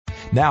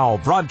Now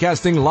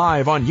broadcasting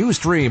live on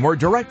Ustream or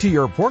direct to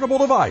your portable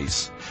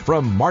device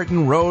from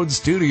Martin Road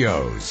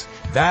Studios,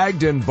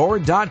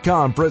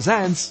 BaggedAndBoard.com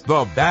presents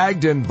the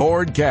Bagged and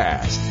Board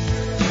Cast.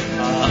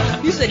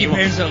 You said your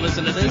parents don't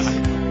listen to this.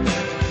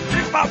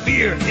 Drink my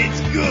beer.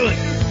 It's good.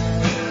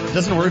 It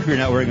doesn't work if you're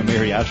not wearing a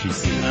mariachi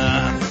suit.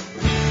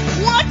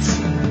 What?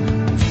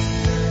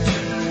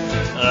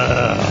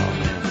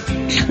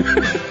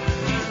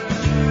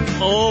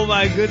 Oh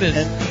my goodness.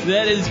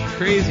 That is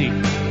crazy.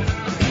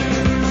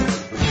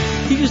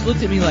 He just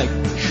looked at me like,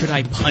 should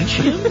I punch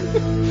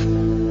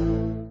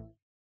him?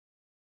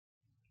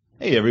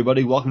 Hey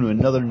everybody, welcome to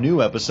another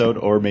new episode,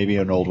 or maybe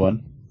an old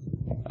one.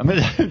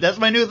 That's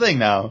my new thing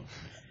now.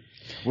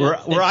 Where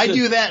I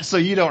do that so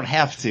you don't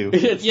have to.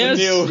 It's Yes,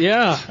 the new.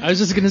 yeah. I was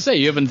just going to say,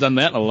 you haven't done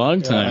that in a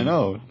long time. I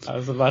know. I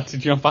was about to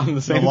jump on the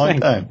It's a same long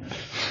thing. time.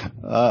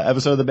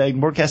 Episode of the Bagged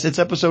and Boardcast. It's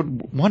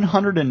episode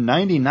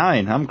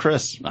 199. I'm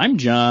Chris. I'm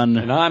John.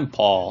 And I'm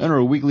Paul. And we're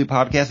a weekly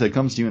podcast that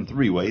comes to you in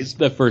three ways.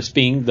 The first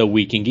being The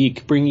Week in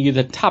Geek, bringing you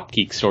the top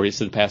geek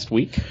stories of the past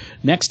week.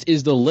 Next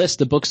is the list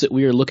of books that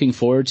we are looking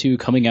forward to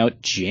coming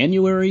out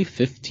January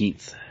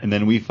 15th. And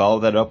then we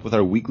follow that up with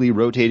our weekly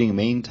rotating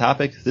main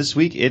topic. This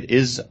week it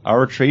is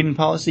our trading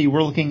policy.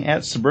 We're looking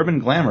at Suburban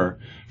Glamour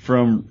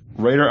from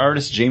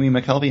writer-artist Jamie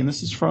McKelvey, and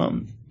this is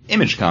from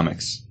Image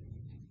Comics.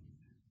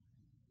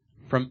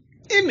 From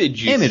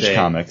Image, Image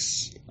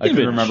Comics. I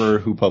couldn't remember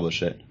who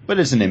published it, but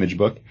it's an Image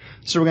book.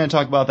 So we're going to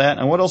talk about that.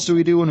 And what else do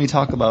we do when we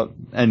talk about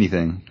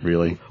anything,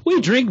 really? We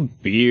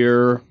drink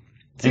beer.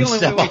 And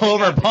step all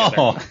over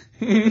Paul.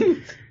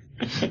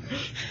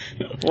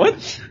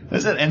 What? I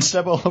said, and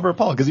step all over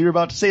Paul, because you were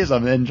about to say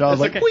something, and John was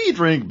That's like, okay. we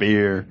drink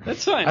beer.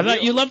 That's fine. I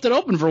thought you left it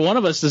open for one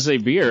of us to say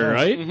beer,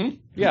 right? Mm-hmm.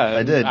 Yeah,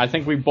 I did. I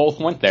think we both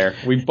went there.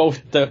 We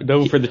both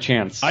dove for the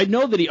chance. I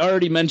know that he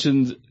already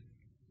mentioned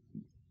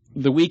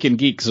the Week in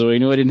Geek, so I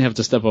knew I didn't have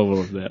to step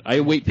over that.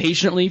 I wait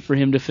patiently for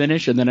him to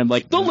finish, and then I'm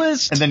like, the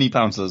list! And then he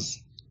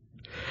pounces.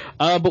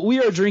 But we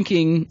are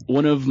drinking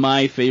one of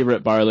my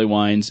favorite barley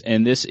wines,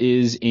 and this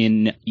is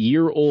in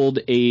year-old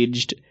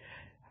aged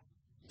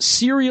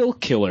Serial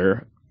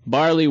Killer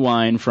barley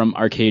wine from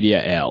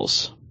Arcadia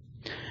Ales.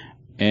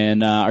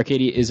 And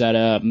Arcadia is out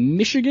of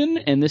Michigan,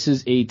 and this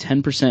is a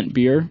 10%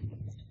 beer.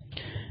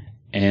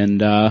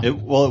 And It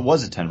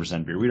was a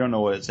 10% beer. We don't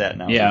know what it's at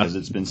now because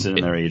it's been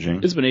sitting there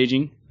aging. it's been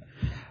aging.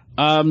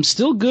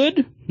 Still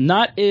good.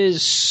 Not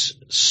as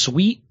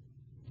sweet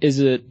as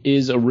it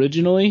is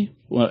originally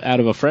out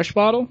of a fresh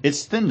bottle.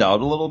 It's thinned out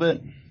a little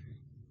bit.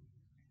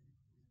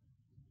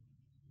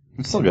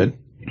 It's still good.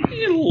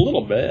 A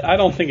little bit. I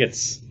don't think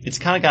it's... It's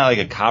kind of got like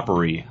a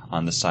coppery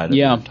on the side of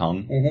Yeah. your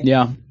tongue.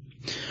 Yeah.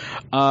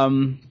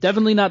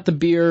 Definitely not the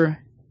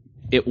beer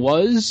it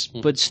was,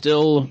 but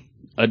still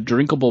a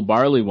drinkable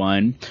barley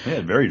wine.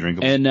 Yeah, very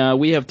drinkable. And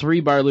we have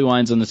 3 barley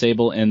wines on the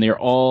table, and they're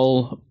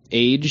all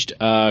aged.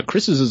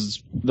 Chris's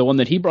is the one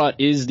that he brought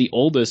is the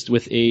oldest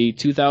with a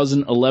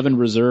 2011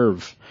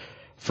 reserve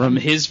from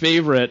his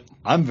favorite.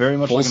 I'm very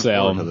much looking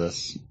forward to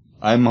this.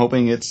 I'm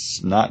hoping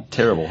it's not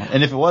terrible.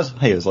 And if it was,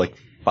 hey, it was like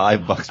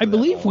 $5. I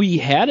believe we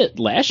had it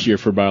last year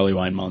for Barley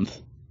Wine Month.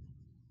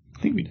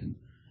 I think we did.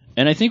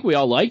 And I think we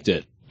all liked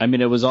it. I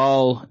mean, it was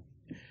all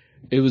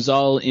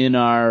in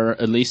our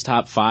at least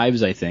top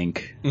 5s, I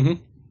think. Mm-hmm.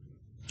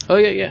 Oh,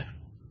 yeah.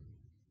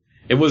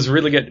 It was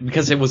really good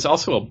because it was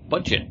also a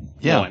budget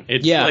one.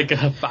 It's like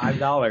a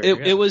 $5.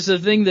 It was the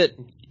thing that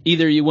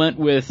either you went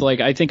with, like,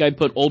 I think I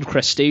put Old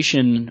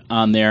Crustacean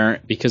on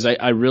there because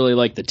I really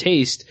like the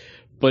taste,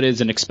 but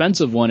it's an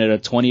expensive one at a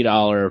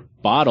 $20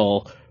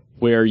 bottle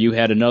where you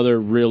had another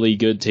really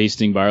good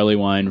tasting barley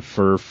wine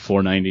for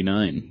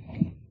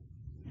 $4.99.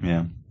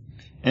 Yeah.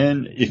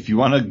 And if you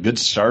want a good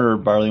starter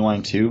barley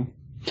wine too,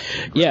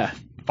 yeah,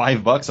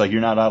 $5, like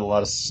you're not out a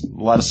lot of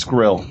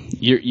skrill.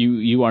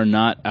 You are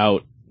not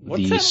out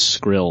What's the that?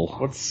 skrill.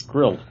 What's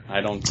skrill?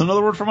 I don't... It's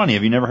another word for money.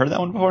 Have you never heard that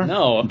one before?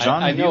 No,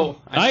 John, I have you?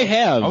 know. I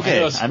have. Okay,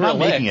 I know I'm not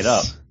making it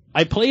up.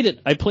 I played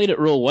it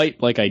real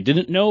white like I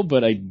didn't know,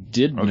 but I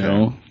did Okay.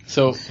 know.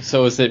 So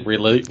is it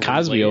related?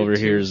 Cosby over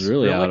here is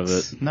really out of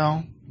it.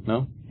 No.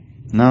 No?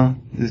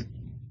 It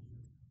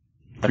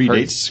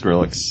predates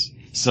Skrillex.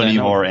 Sonny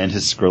Moore and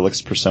his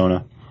Skrillex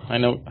persona. I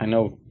know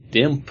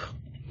Dimp.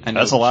 I know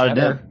That's a lot of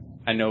cheddar. Dimp.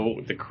 I know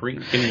the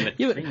cream. Give me the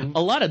Yeah, cream.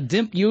 a lot of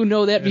dimp, you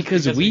know that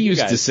because because we of you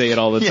used to guys. say it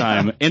all the Yeah.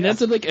 time. And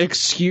that's a, like,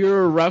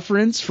 obscure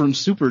reference from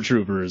Super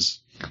Troopers.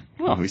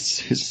 Oh, we used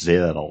to say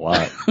that a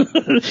lot.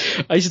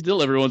 I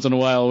still, every once in a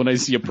while, when I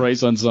see a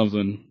price on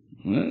something,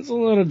 that's a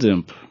lot of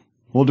dimp.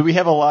 Well, do we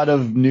have a lot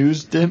of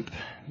news, Dimp,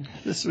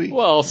 this week?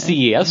 Well,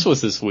 CES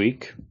was this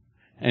week,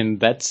 and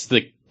that's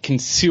the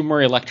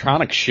Consumer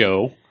Electronics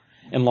Show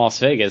in Las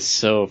Vegas.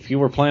 So if you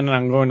were planning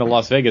on going to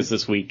Las Vegas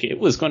this week, it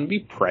was going to be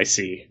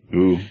pricey.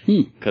 Ooh.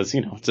 Because,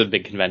 it's a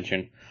big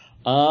convention.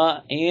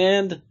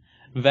 And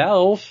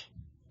Valve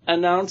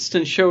announced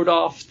and showed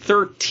off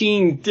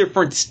 13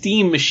 different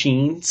Steam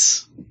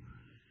machines,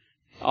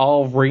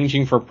 all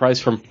ranging for price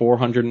from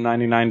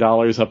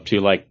 $499 up to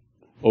well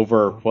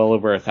over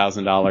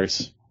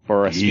 $1,000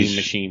 for a Steam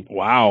machine.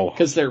 Wow.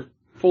 Because they're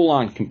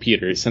full-on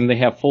computers, and they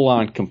have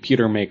full-on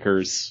computer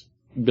makers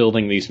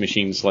building these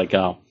machines. Like,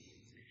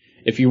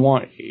 if you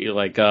want,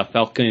 like,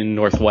 Falcon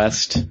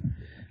Northwest,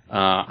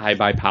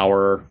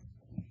 iBuyPower,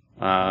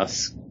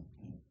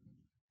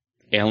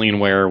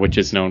 Alienware, which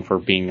is known for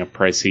being a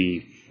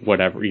pricey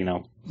whatever,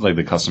 Like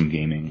the custom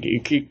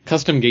gaming.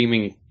 Custom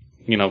gaming,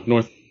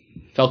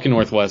 Falcon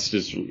Northwest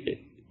is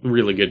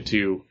really good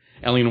too.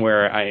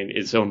 Alienware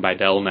is owned by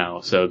Dell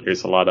now, so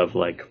there's a lot of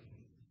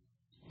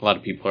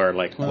people are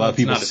like, A lot of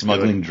people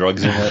smuggling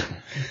drugs in it.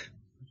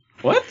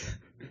 What?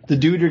 The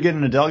dude you're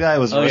getting, a Dell guy,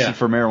 was arrested yeah.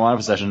 for marijuana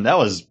possession. That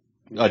was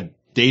a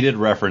dated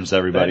reference,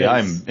 everybody.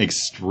 That is- I'm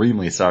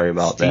extremely sorry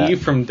about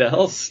Steve from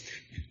Dell.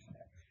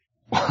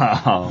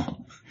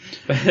 Wow.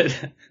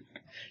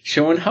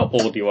 Showing how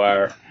old you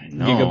are.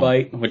 No.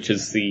 Gigabyte, which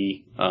is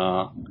they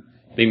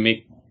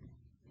make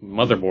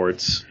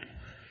motherboards.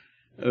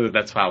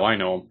 That's how I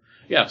know them.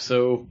 Yeah,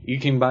 so you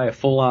can buy a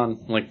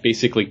full-on,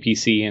 basically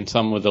PC, and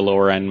some of the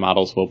lower-end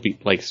models will be,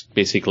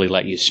 basically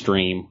let you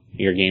stream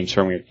your games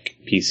from your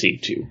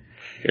PC to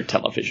your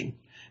television.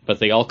 But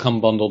they all come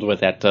bundled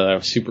with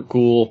that super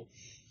cool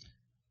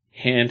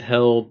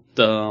handheld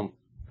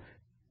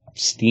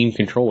Steam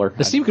controller.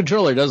 The Steam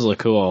controller does look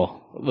cool.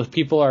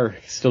 People are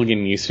still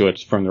getting used to it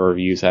from the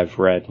reviews I've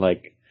read.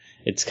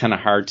 It's kind of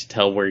hard to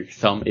tell where your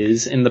thumb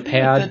is in the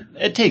pad.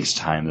 It takes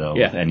time, though,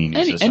 Yeah. with any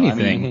new system.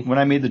 Anything. I mean, when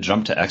I made the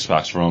jump to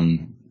Xbox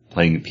from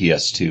playing the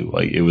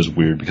PS2, it was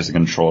weird because the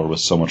controller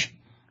was so much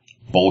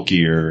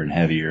bulkier and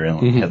heavier,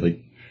 and had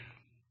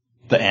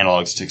the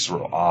analog sticks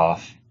were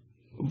off.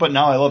 But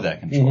now I love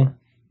that controller.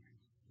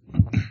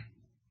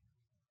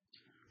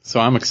 So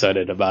I'm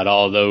excited about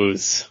all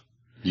those.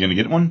 You gonna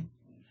get one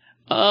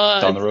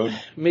down the road?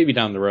 Maybe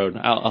down the road.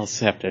 I'll just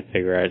have to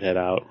figure that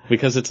out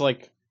because it's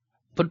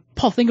But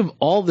Paul, think of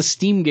all the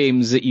Steam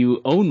games that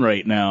you own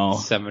right now.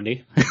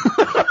 70.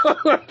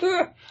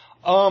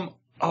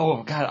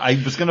 Oh god,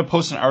 I was gonna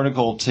post an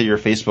article to your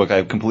Facebook.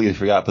 I completely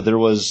forgot, but there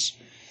was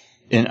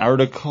an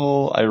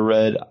article I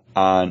read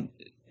on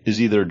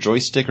is either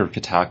Joystick or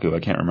Kotaku. I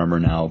can't remember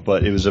now,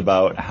 but it was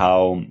about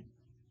how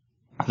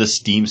the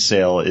Steam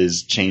sale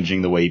is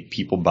changing the way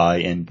people buy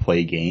and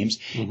play games,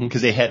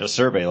 because they had a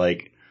survey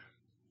like,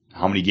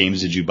 how many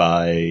games did you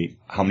buy?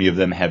 How many of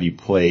them have you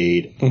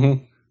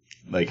played?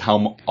 Like,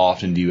 how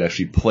often do you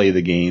actually play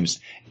the games?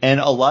 And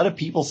a lot of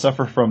people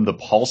suffer from the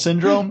Paul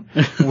syndrome,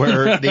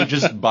 where they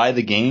just buy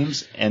the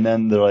games and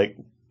then they're like,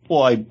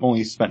 well, I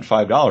only spent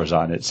 $5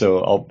 on it,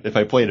 so if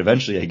I play it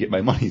eventually, I get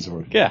my money's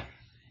worth. Yeah.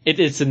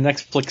 It's a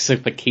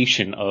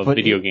Netflixification of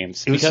video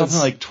games. It was something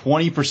like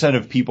 20%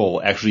 of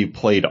people actually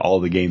played all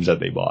the games that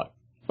they bought.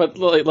 But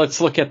let's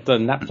look at the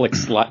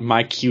Netflix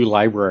MyQ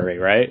library,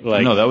 right?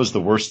 No, that was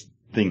the worst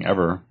thing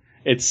ever.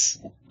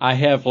 I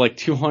have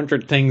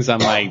 200 things on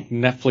my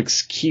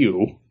Netflix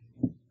queue,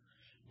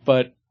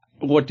 but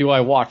what do I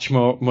watch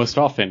most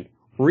often?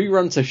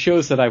 Reruns of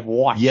shows that I've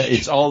watched. Yeah,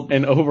 it's all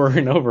and over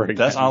again.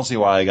 That's honestly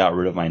why I got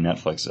rid of my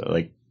Netflix.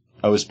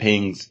 I was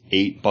paying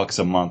 $8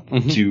 a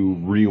month to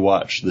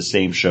rewatch the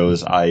same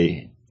shows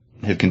I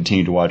have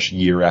continued to watch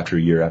year after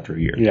year after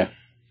year. Yeah.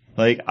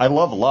 I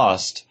love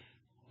Lost.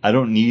 I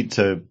don't need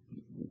to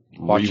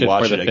Watch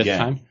rewatch it for the fifth again.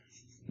 time.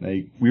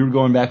 We were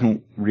going back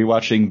and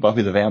rewatching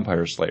Buffy the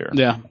Vampire Slayer.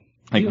 Yeah.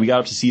 We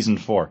got up to season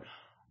 4.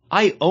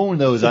 I own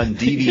those on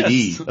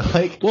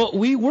DVD. Well,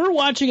 we were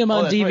watching them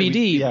on that's right,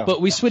 DVD, but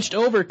we switched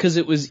over because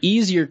it was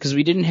easier because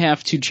we didn't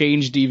have to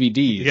change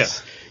DVDs. Yeah.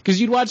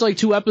 Because you'd watch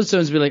 2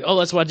 episodes and be like, oh,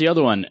 let's watch the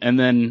other one. And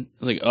then,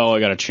 oh, I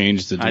gotta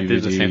change the DVD. I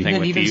did the same thing And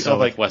with even so,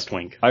 West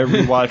Wing. I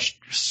rewatched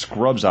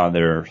Scrubs on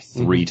there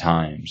 3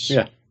 times.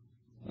 Yeah.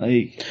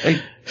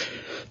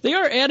 They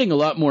are adding a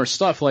lot more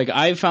stuff.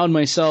 I found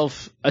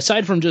myself,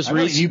 aside from just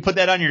you put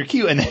that on your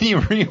queue and then you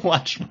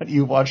rewatch what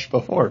you watched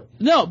before.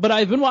 No, but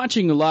I've been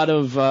watching a lot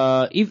of,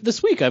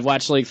 this week I've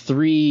watched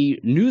 3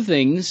 new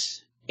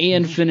things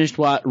and finished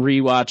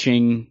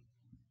rewatching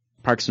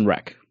Parks and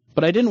Rec.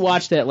 But I didn't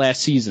watch that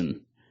last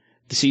season.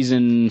 The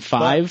season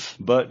 5.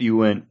 But you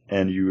went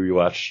and you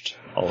rewatched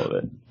all of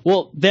it.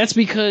 Well, that's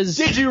because...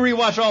 Did you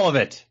rewatch all of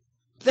it?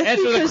 That's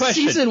Answer the because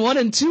question. season 1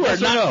 and 2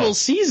 Yes are or not no? full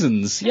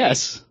seasons.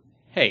 Yes.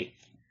 Hey.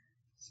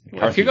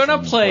 If you're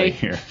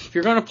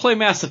gonna play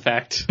Mass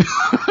Effect,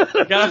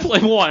 you gotta play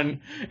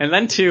 1, and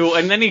then 2,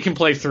 and then you can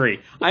play 3.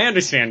 I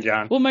understand,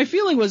 John. Well, my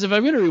feeling was if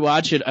I'm going to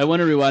rewatch it, I want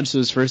to rewatch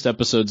those first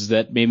episodes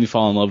that made me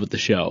fall in love with the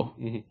show.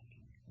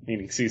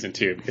 Meaning season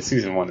 2, because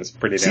season 1 is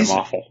pretty damn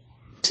awful.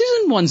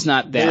 Season 1's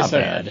not that There's a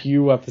bad.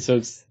 few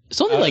episodes.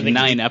 It's only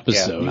 9 You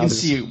episodes. can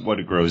see what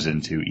it grows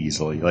into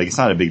easily. It's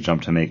not a big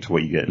jump to make to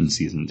what you get in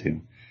season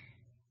 2.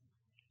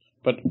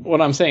 But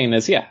what I'm saying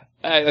is, yeah,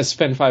 I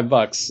spend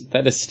 $5.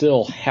 That is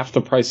still half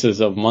the prices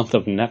of a month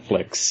of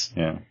Netflix.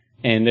 Yeah.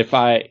 And if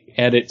I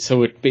add it,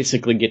 so it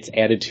basically gets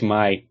added to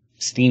my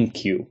Steam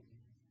queue.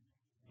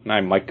 And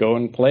I might go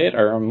and play it,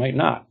 or I might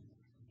not.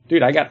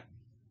 Dude, I got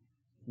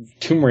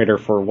Tomb Raider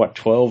for,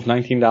 $12,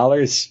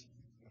 $19?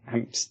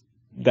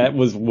 That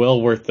was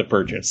well worth the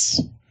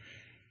purchase.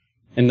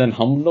 And then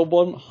Humble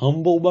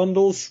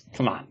Bundles?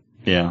 Come on.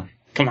 Yeah.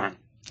 Come on.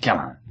 Come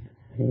on.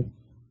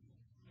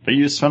 But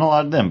you spent a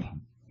lot of DIMP.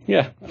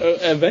 Yeah,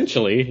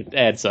 eventually it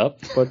adds up,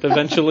 but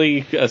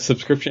eventually a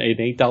subscription, an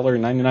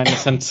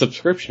 $8.99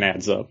 subscription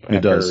adds up It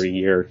after does. a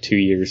year, 2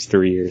 years,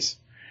 3 years.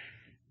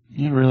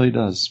 It really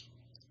does.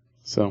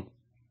 So,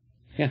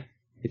 yeah,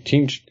 it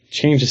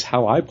changes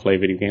how I play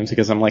video games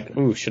because I'm like,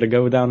 ooh, should I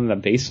go down in the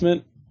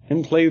basement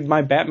and play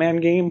my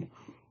Batman game?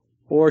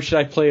 Or should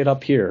I play it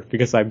up here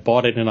because I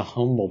bought it in a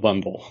Humble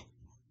Bundle?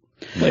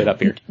 Play it up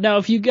here. Now,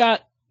 if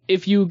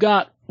you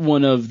got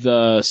one of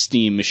the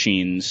Steam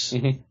machines,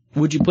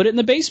 would you put it in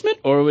the basement,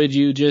 or would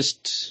you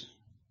just...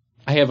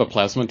 I have a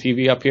plasma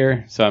TV up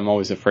here, so I'm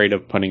always afraid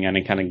of putting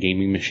any kind of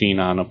gaming machine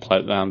on the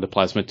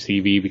plasma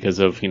TV because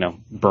of,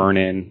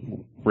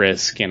 burn-in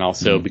risk and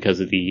also because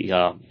of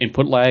the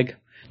input lag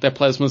that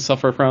plasmas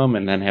suffer from,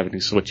 and then having to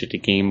switch it to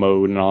game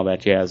mode and all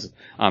that jazz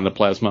on the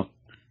plasma.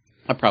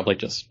 I'd probably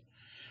just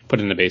put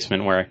it in the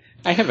basement where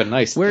I have a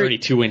nice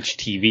 32-inch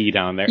TV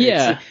down there.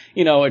 Yeah.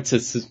 It's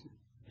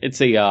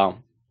a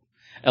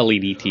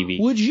LED TV.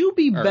 Would you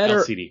be Or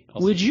better? LCD.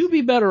 Would you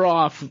be better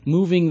off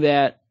moving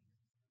that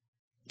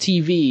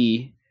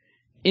TV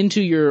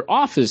into your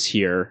office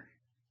here,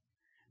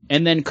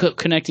 and then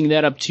connecting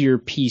that up to your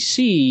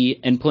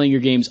PC and playing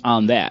your games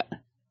on that?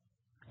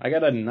 I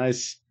got a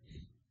nice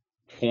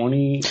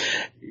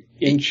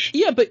 20-inch.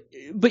 Yeah,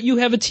 but you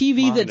have a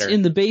TV monitor. that's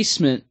in the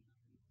basement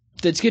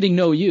that's getting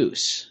no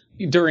use.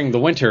 During the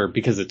winter,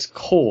 because it's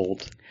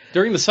cold.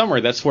 During the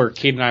summer, that's where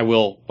Kate and I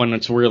will, when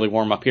it's really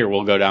warm up here,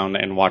 we'll go down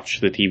and watch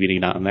the TV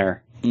down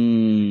there.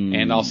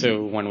 And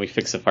also, when we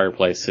fix the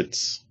fireplace,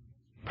 it's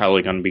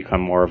probably going to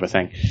become more of a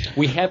thing.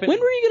 We haven't... When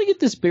were you going to get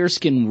this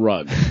bearskin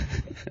rug?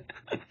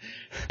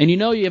 And you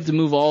have to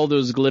move all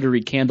those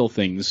glittery candle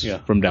things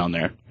from down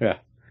there. Yeah.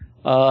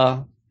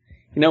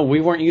 We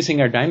weren't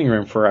using our dining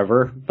room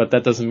forever, but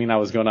that doesn't mean I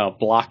was going to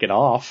block it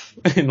off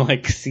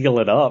and, seal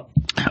it up.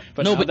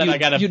 But no,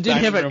 but you did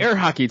have an air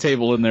hockey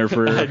table in there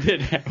for I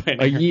did have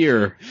a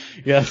year.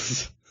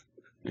 Yes.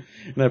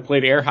 And I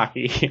played air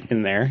hockey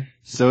in there.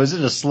 So is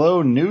it a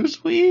slow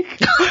news week?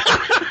 No,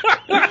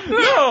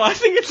 I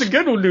think it's a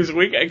good news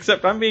week,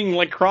 except I'm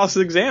being,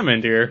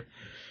 cross-examined here.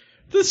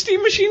 The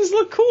Steam machines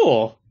look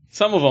cool.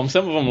 Some of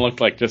them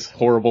look like just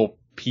horrible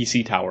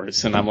PC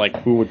towers, and I'm like,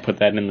 who would put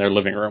that in their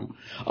living room?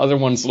 Other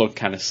ones look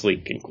kind of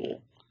sleek and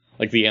cool.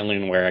 Like the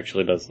Alienware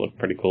actually does look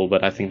pretty cool,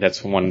 but I think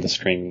that's one of the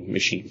streaming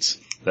machines.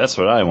 That's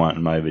what I want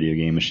in my video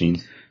game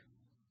machine.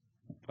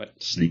 What?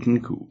 Sleek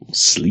and cool.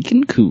 Sleek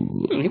and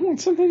cool. You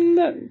want something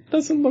that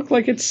doesn't look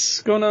like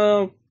it's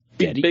gonna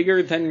be Daddy.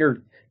 bigger than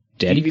your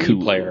Daddy DVD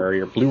cool. player or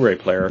your Blu-ray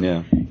player.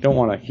 Yeah. You don't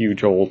want a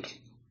huge old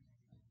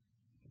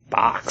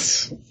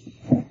box.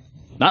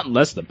 Not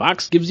unless the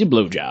box gives you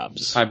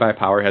blowjobs.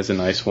 iBuyPower has a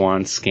nice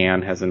one.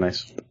 Scan has a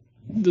nice...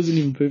 Doesn't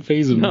even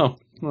phase him. No.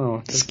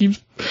 Just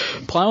keeps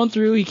plowing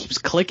through. He keeps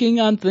clicking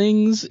on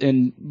things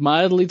and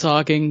mildly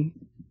talking.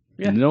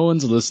 Yeah. No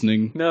one's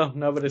listening. No,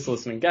 nobody's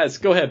listening. Guys,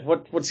 go ahead.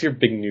 What's your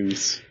big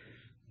news?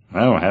 I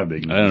don't have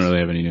big news. I don't really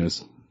have any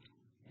news.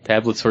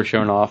 Tablets were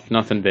shown off.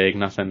 Nothing big.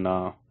 Nothing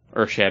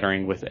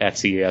earth-shattering at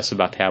CES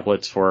about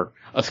tablets for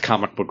us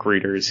comic book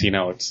readers.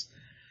 It's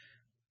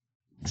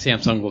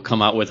Samsung will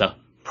come out with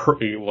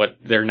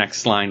their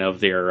next line of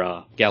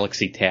their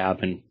Galaxy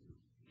Tab, and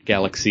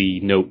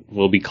Galaxy Note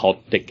will be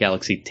called the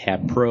Galaxy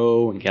Tab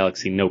Pro and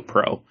Galaxy Note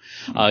Pro.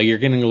 You're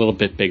getting a little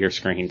bit bigger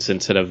screens.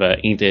 Instead of an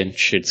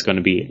 8-inch, it's going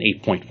to be an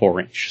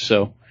 8.4-inch.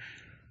 So,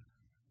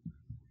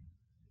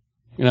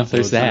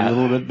 there's that. A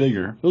little bit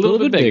bigger. A little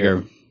bit bigger.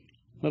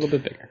 A little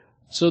bit bigger.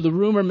 So the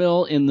rumor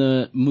mill in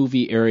the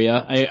movie area,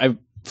 I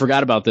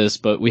forgot about this,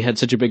 but we had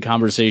such a big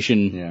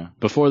conversation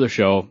before the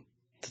show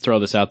to throw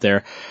this out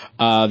there.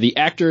 The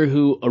actor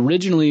who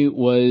originally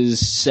was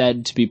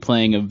said to be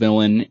playing a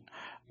villain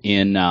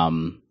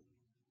in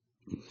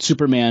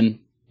Superman,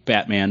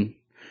 Batman,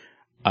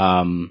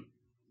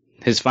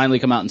 has finally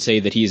come out and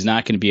say that he's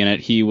not going to be in it.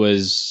 He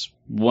was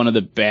one of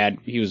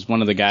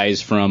the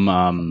guys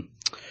from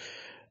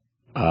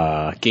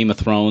Game of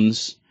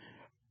Thrones.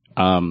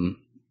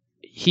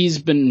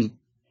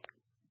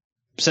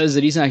 Says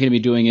that he's not going to be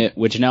doing it,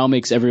 which now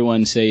makes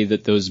everyone say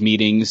that those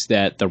meetings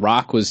that The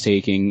Rock was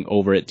taking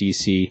over at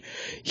DC,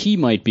 he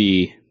might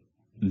be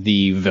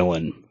the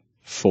villain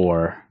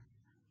for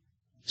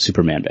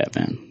Superman,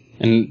 Batman.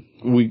 And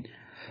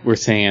we're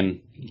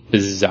saying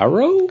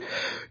Bizarro?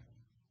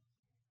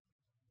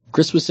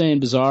 Chris was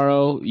saying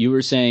Bizarro. You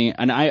were saying,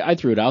 and I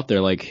threw it out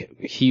there,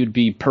 he would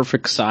be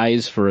perfect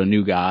size for a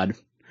new god.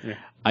 Yeah.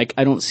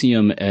 I don't see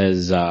him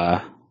as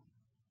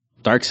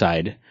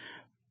Darkseid,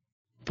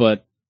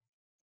 but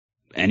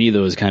any of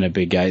those kind of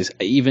big guys,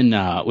 even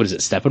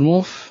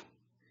Steppenwolf?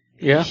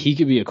 Yeah. He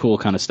could be a cool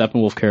kind of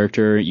Steppenwolf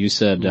character. You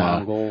said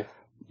Mongol.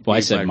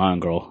 I said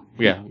Mongrel.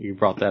 Yeah, you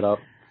brought that up.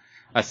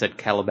 I said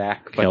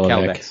Calabac, but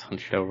Calabac's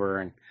hunched over,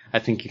 and I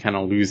think you kind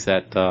of lose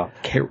that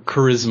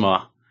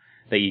charisma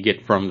that you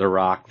get from The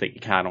Rock that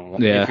you kind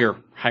of if you're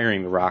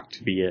hiring The Rock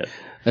to be it.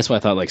 That's why I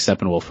thought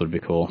Steppenwolf would be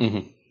cool.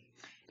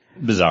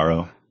 Mm-hmm.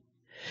 Bizarro.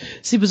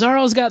 See,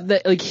 Bizarro's got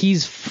that, like,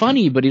 he's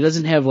funny, but he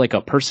doesn't have, like,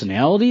 a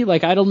personality.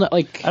 Like, I don't know,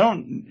 like... I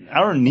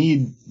don't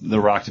need The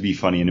Rock to be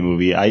funny in a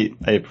movie. I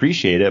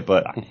appreciate it,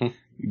 but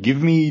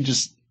give me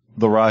just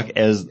The Rock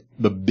as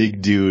the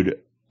big dude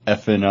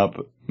effing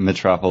up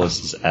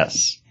Metropolis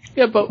S.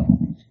 Yeah, but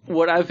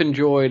what I've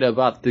enjoyed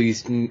about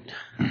these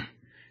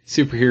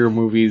superhero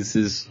movies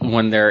is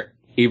when they're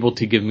able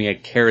to give me a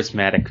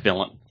charismatic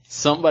villain.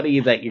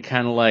 Somebody that you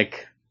kind of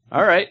like,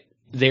 alright,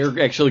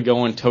 they're actually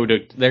going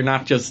toe-to... They're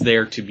not just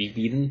there to be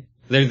beaten.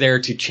 They're there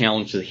to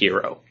challenge the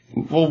hero.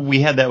 Well,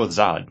 we had that with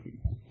Zod.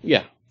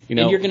 Yeah. You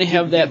know, and you're going to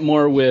have that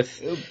more with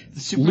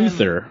Superman,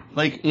 Luther.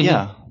 Like,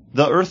 yeah,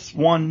 the Earth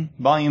 1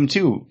 Volume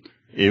 2,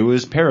 it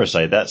was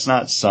Parasite. That's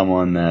not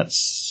someone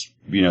that's,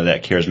 you know,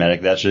 that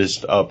charismatic. That's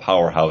just a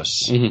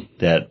powerhouse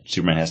that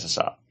Superman has to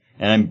stop.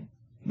 And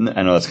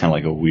I know that's kind of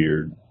like a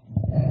weird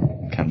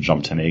kind of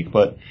jump to make,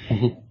 but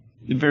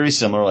very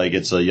similar. Like,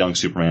 it's a young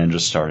Superman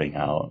just starting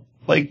out.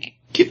 Like,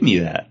 give me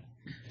that.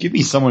 Give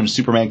me someone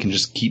Superman can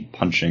just keep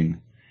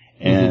punching,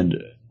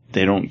 and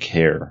they don't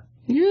care.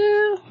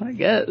 Yeah, I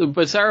guess.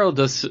 Bizarro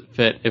does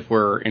fit if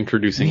we're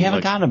introducing... We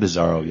haven't gotten a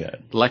Bizarro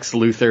yet. Lex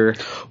Luthor.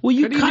 Well,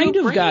 you Could he kind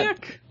do of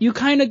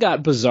Brainiac?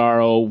 got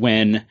Bizarro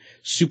when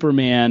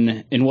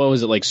Superman, and what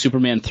was it, like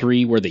Superman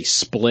 3, where they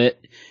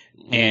split,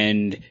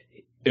 and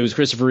it was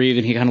Christopher Reeve,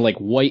 and he kind of like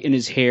white in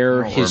his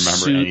hair. I don't his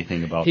remember suit,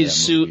 anything about his that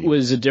suit movie.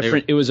 was a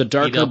different. It was a Beat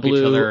darker up each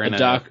blue, other in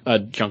a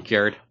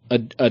junkyard.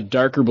 a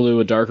darker blue,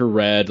 a darker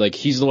red. Like,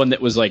 he's the one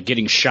that was like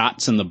getting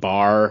shots in the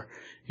bar.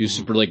 He was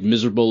super like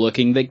miserable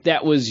looking. Like,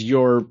 that was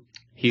your.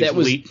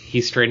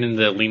 He's straight in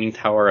the Leaning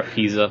Tower of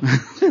Pisa.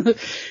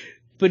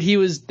 But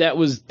that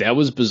was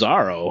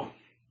Bizarro,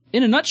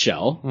 in a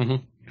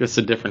nutshell. Just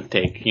a different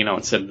take, you know,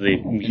 instead of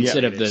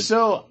the...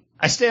 So,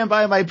 I stand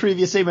by my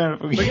previous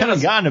statement. We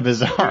haven't gotten a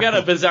Bizarro. We got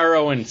a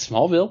Bizarro in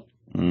Smallville.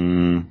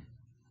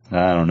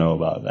 I don't know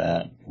about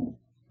that.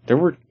 There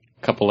were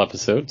a couple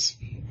episodes.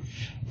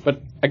 But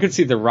I could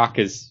see The Rock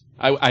as...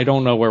 I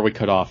don't know where we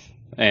cut off,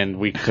 and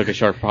we took a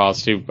short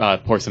pause to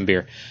pour some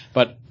beer.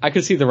 But I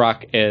could see The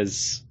Rock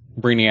as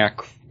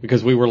Brainiac,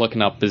 because we were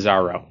looking up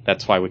Bizarro.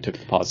 That's why we took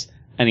the pause.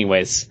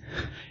 Anyways,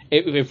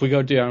 if we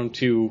go down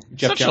to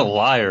Jeff Such a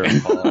liar,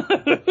 Paul.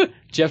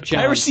 Jeff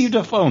Johns. I received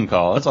a phone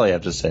call. That's all you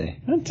have to say.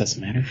 That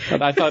doesn't matter.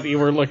 But I thought you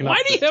were looking up...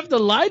 Why do you have to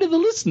lie to the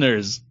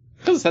listeners?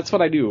 Because that's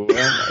what I do.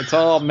 It's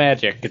all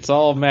magic. It's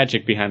all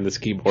magic behind this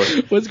keyboard.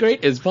 What's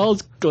great is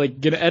Paul's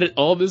like gonna edit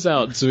all this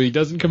out so he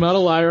doesn't come out a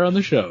liar on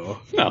the show.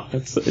 No,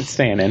 it's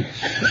staying in.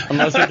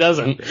 Unless it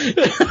doesn't.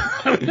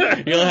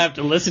 You'll have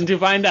to listen to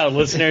find out,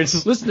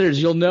 listeners. Listeners,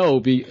 you'll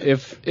know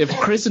if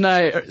Chris and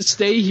I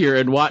stay here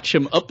and watch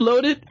him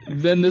upload it,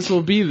 then this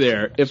will be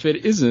there. If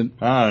it isn't,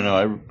 I don't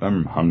know.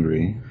 I'm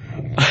hungry.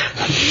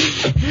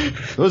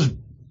 Those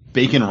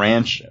bacon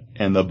ranch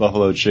and the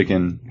buffalo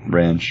chicken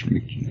ranch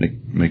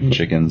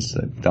McChickens,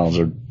 McDonald's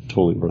are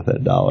totally worth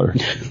that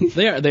 $1.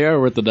 they are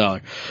worth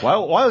 $1.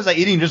 Why was I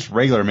eating just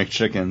regular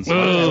McChickens?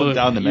 I looked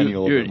down the menu a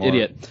little You're bit an more.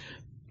 idiot.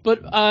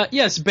 But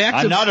yes, back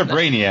I'm to not a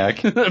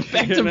brainiac.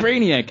 back to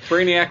Brainiac.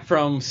 Brainiac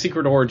from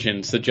Secret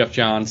Origins, the Jeff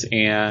Johns,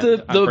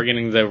 and I'm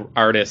forgetting the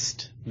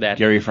artist that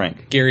Gary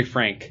Frank.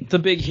 The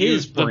big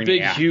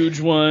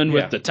huge one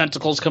with the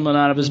tentacles coming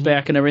out of his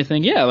back and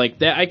everything. Yeah, like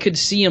that. I could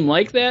see him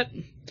like that.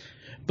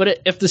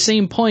 But at the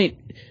same point,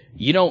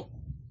 you don't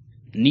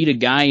need a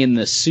guy in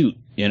the suit,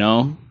 you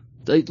know?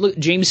 Like, look,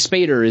 James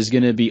Spader is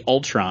going to be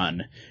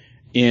Ultron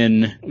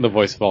in... The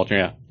voice of Ultron,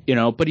 yeah. You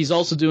know, but he's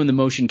also doing the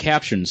motion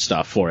caption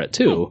stuff for it,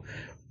 too.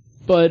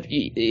 But,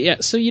 yeah,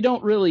 so you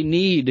don't really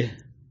need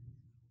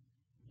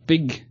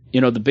the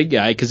big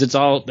guy, because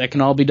that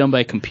can all be done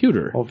by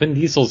computer. Well, Vin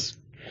Diesel's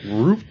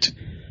Groot.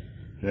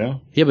 Yeah.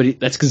 Yeah, but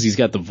that's because he's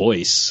got the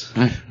voice.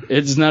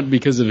 It's not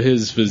because of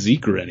his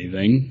physique or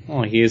anything.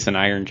 Oh, he is an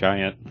Iron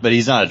Giant. But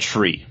he's not a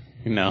tree.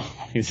 No,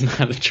 he's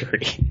not a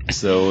tree.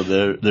 So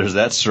there's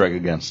that strike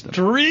against him.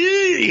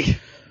 Tree!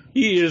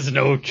 He is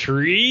no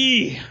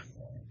tree!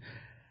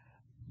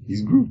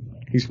 He's Groot.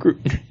 He's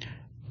Groot.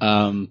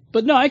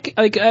 But no,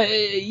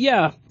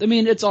 yeah. I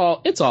mean, it's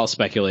all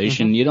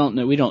speculation. We don't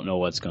know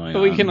what's going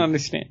on. We can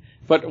understand.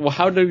 But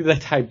how do they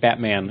tie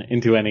Batman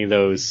into any of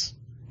those?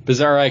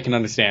 Bizarro, I can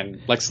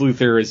understand. Lex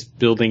Luthor is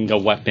building a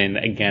weapon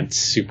against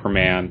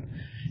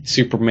Superman.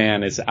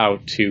 Superman is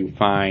out to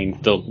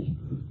find the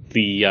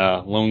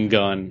lone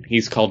gun.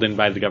 He's called in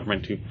by the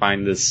government to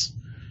find this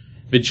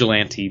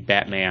vigilante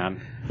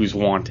Batman who's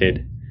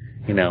wanted,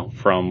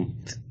 from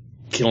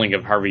killing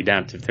of Harvey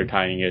Dent, if they're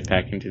tying it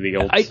back into the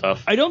old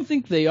stuff. I don't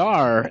think they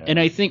are, and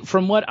I think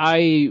from what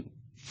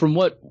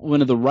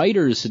one of the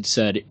writers had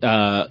said,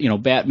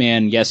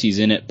 Batman, yes, he's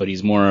in it, but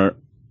he's more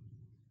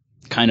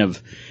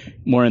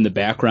in the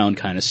background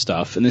kind of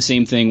stuff. And the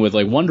same thing with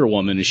like Wonder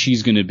Woman, is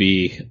she's going to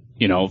be,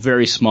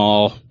 very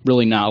small,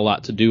 really not a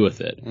lot to do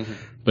with it,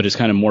 but it's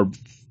kind of more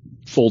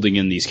folding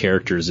in these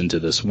characters into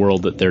this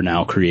world that they're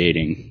now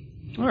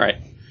creating. All right.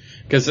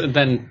 Because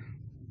then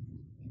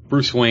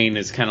Bruce Wayne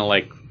is kind of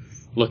like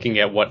looking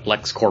at what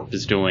LexCorp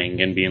is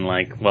doing and being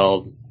like,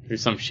 well,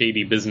 there's some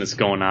shady business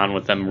going on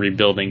with them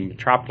rebuilding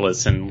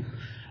Metropolis, and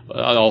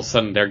all of a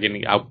sudden they're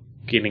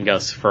getting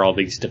us for all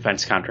these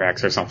defense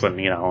contracts or something,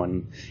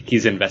 and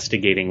he's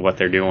investigating what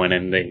they're doing,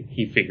 and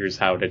he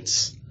figures out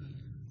it's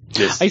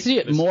this. I see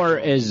it more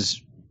as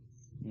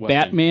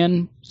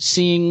Batman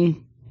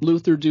seeing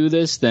Luthor do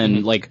this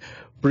than like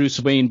Bruce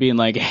Wayne being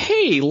like,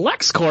 hey,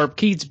 LexCorp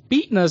keeps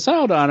beating us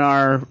out on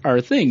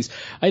our things.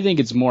 I think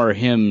it's more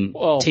him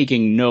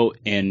taking note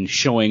and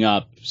showing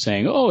up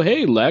saying, oh,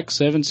 hey, Lex,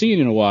 I haven't seen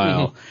you in a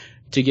while,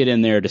 to get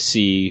in there to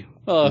see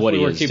what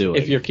he is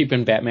doing. If you're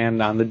keeping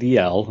Batman on the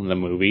DL in the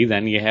movie,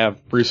 then you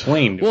have Bruce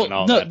Wayne doing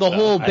all that stuff.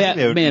 Whole I think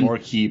they would Batman... more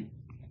keep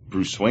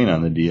Bruce Wayne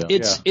on the DL.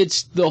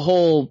 It's the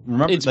whole...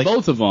 Remember, it's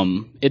both of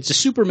them. It's a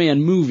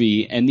Superman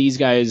movie, and these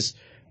guys...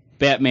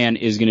 Batman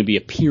is going to be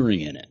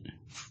appearing in it.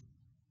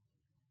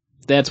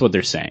 That's what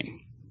they're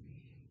saying.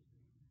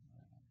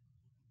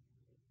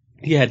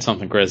 You had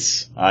something,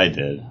 Chris. I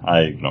did.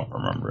 I don't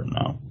remember it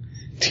now.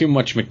 Too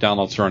much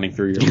McDonald's running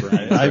through your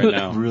brain I right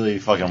now. really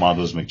fucking want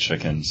those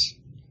McChickens.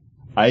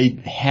 I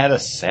had a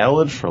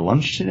salad for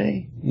lunch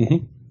today,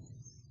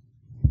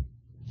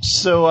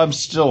 so I'm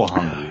still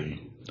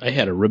hungry. I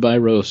had a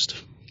ribeye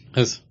roast.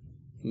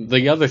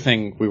 The other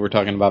thing we were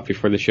talking about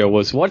before the show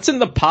was, what's in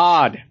the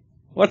pod?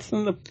 What's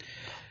in the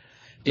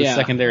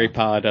secondary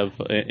pod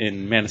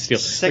in Man of Steel?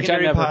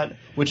 Secondary pod,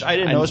 which I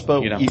didn't notice,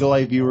 but Eagle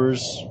Eye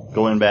viewers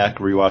going back,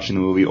 rewatching the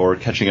movie, or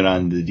catching it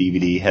on the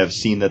DVD have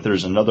seen that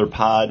there's another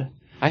pod.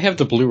 I have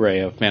the Blu-ray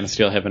of Man of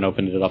Steel. I haven't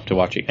opened it up to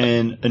watch it yet.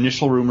 And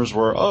initial rumors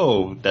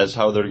were, that's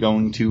how they're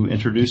going to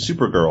introduce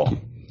Supergirl.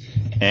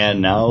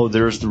 And now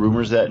there's the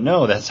rumors that,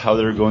 no, that's how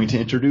they're going to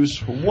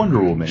introduce Wonder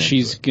Woman.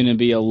 She's going to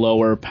be a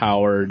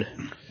lower-powered...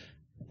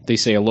 They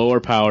say a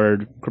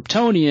lower-powered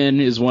Kryptonian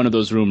is one of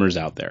those rumors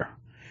out there.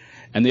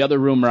 And the other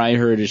rumor I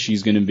heard is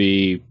she's going to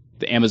be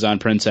the Amazon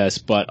princess,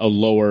 but a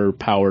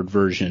lower-powered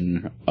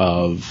version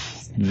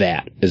of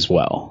that as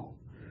well.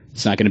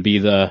 It's not going to be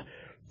the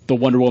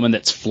Wonder Woman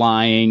that's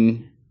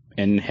flying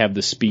and have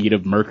the speed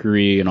of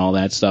Mercury and all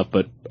that stuff.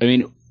 But, I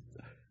mean,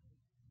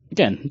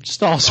 again,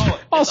 just all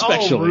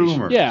speculation. All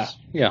rumors.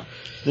 Yeah.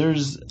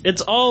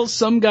 It's all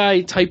some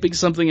guy typing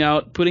something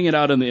out, putting it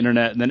out on the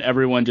internet, and then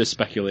everyone just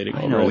speculating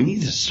over it. We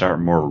need to start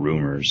more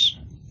rumors.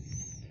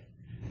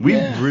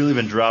 We've really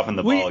been dropping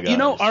the ball, guys.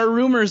 Our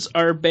rumors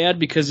are bad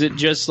because it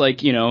just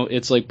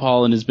it's like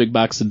Paul and his big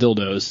box of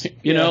dildos.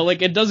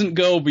 It doesn't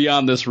go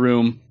beyond this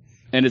room,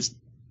 and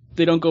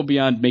they don't go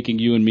beyond making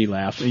you and me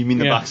laugh. You mean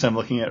the box I'm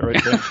looking at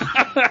right there?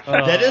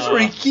 That is where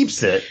he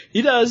keeps it.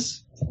 He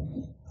does.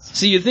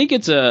 So you think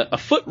it's a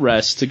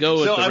footrest to go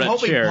with the red chair. So I'm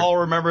hoping Paul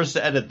remembers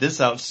to edit this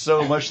out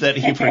so much that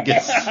he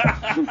forgets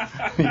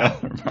the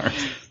other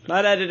parts.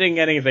 Not editing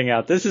anything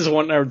out. This is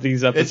one of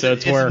these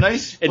episodes where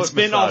it's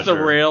been off the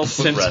rails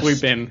since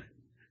we've been...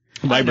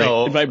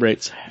 It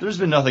vibrates. There's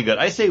been nothing good.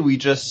 I say we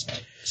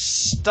just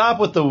stop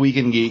with the Week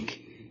in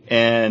Geek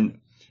and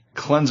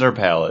cleanse our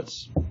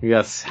palates.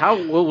 Yes. How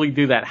will we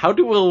do that?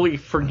 Will we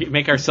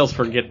make ourselves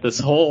forget this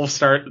whole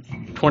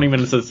 20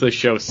 minutes of this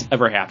show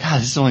ever happened?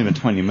 God, this has only been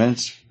 20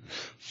 minutes.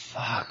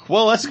 Fuck.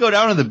 Well, let's go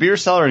down to the beer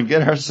cellar and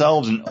get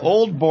ourselves an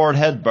Old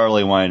Boarhead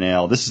Barley Wine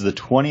Ale. This is the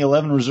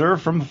 2011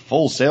 reserve from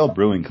Full Sail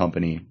Brewing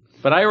Company.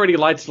 But I already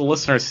lied to the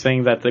listeners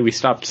saying that we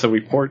stopped so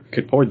we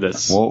could pour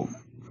this. Well,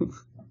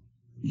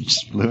 you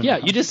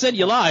just said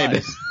you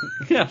lied.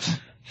 Yeah.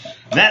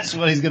 That's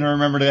what he's going to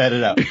remember to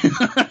edit out.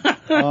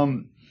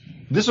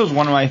 This was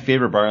one of my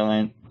favorite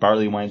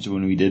barley wines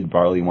when we did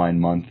Barley Wine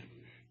Month.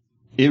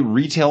 It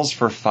retails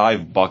for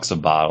 $5 a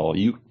bottle.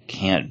 You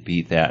can't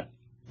beat that.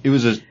 It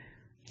was a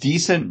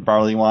decent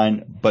barley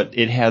wine, but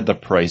it had the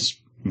price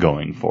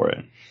going for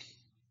it.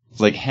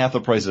 It's like half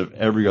the price of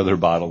every other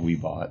bottle we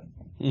bought.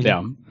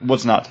 Yeah.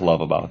 What's not to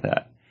love about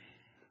that?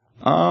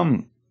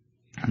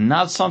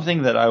 Not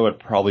something that I would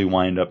probably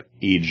wind up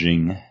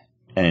aging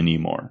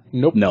anymore.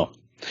 Nope. No.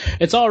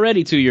 It's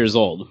already 2 years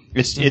old.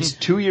 It's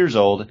 2 years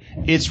old.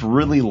 It's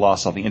really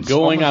lost something. It's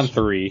going on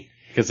 3,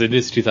 because it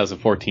is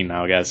 2014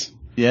 now, guys.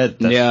 Yeah,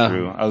 that's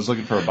true. I was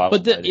looking for a bottle.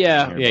 But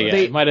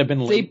it might have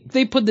been late.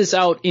 They put this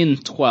out in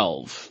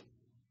 12.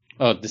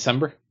 Oh,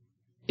 December?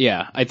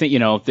 Yeah, I think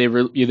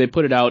they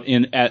put it out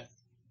aged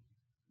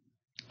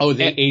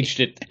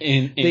it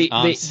they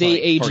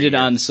aged it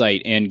on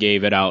site and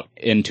gave it out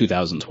in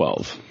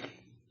 2012.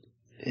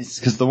 It's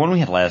because the one we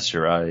had last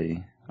year,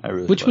 I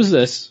really Which was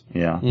this?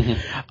 Yeah.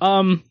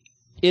 Mm-hmm.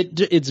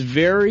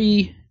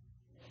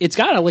 It's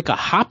got a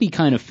hoppy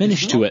kind of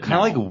finish to it. Kind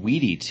of like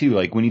weedy too.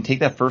 Like when you take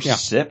that first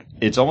sip,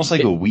 it's almost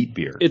like a wheat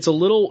beer. It's a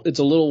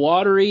little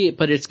watery,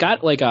 but it's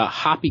got a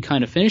hoppy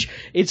kind of finish.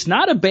 It's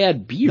not a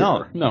bad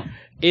beer. No.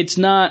 It's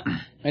not.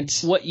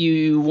 It's what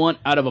you want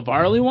out of a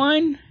barley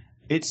wine.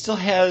 It still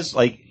has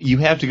you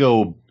have to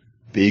go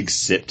big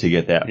sip to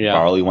get that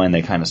barley wine,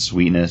 that kind of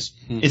sweetness.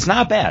 It's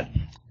not bad.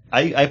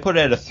 I put it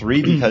at a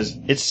 3 because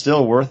it's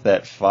still worth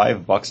that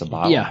 $5 a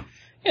bottle. Yeah.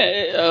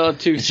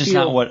 It's just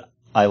not what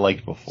I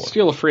liked before.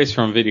 Steal a phrase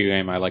from a video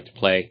game I like to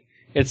play.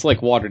 It's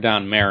like watered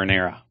down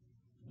marinara.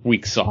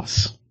 Weak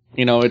sauce.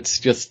 It's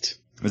just...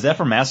 Is that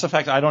from Mass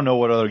Effect? I don't know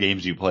what other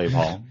games you play,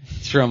 Paul.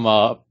 It's from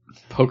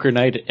Poker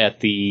Night at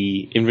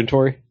the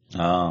Inventory.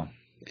 Oh.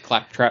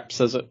 Claptrap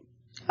says it.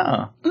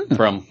 Oh.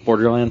 From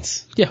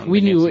Borderlands. Yeah,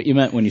 we knew what you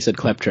meant when you said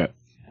claptrap.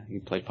 You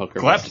play poker.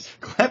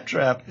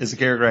 Claptrap is a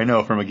character I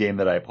know from a game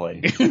that I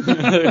play.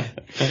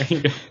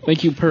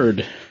 Thank you,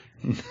 Purd.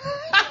 And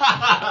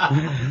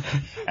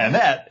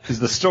that is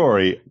the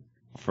story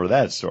for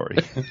that story.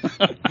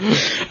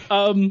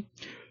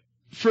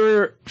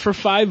 For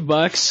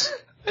 $5.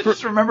 I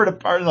just remembered a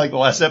part in like the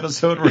last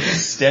episode where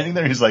he's standing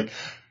there and he's like,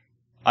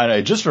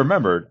 I just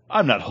remembered,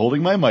 I'm not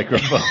holding my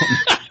microphone.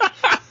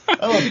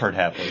 I love Pert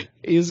Hapley.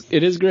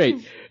 It is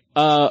great.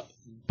 But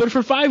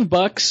for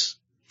 $5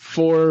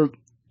 for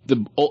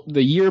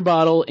the year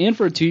bottle and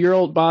for a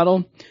 2-year-old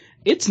bottle,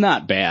 it's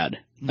not bad.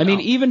 No. I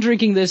mean, even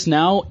drinking this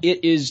now,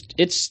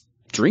 it's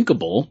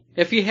drinkable.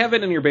 If you have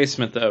it in your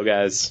basement, though,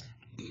 guys,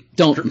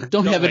 don't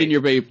have it in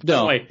your basement.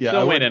 No,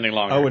 don't wait any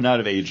longer. I would not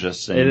have aged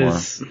this anymore.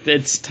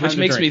 It's time. Which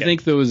makes me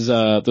think those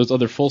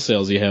other Full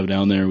Sails you have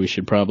down there, we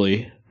should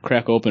probably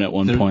crack open at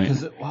one point.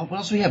 What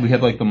else do we have? We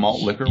have like the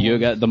malt liquor. You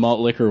got the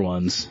malt liquor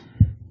ones.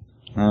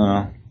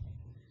 One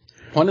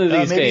of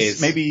these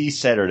days, maybe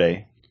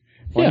Saturday.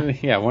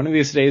 One of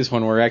these days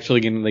when we're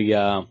actually getting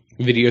the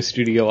video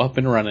studio up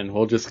and running,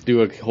 we'll just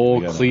do a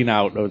whole clean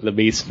out of the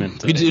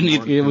basement. We do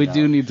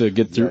need to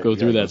go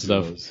through that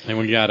stuff. And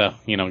we gotta,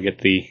 get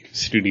the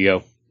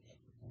studio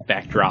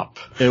backdrop.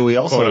 And we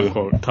also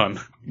quote unquote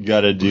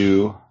gotta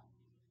do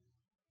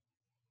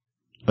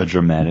a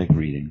dramatic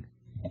reading.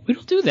 We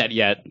don't do that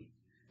yet.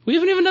 We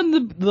haven't even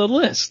done the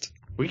list.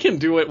 We can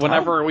do it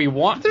whenever we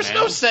want. There's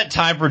no set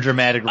time for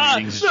dramatic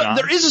readings, John.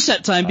 There is a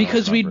set time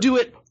because we do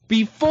it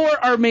before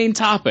our main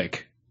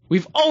topic.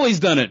 We've always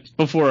done it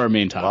before our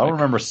main topic. Well, I don't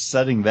remember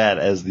setting that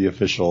as the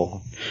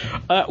official.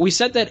 We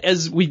set that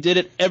as we did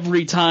it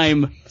every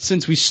time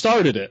since we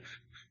started it.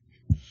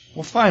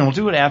 Well, fine. We'll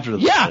do it after the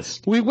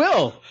list. Yeah, we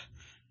will.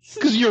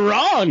 Because you're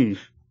wrong.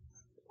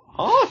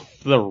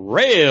 Off the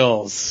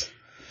rails.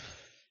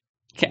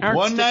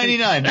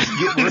 $199.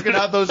 Get working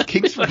out those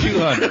kinks for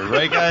 $200,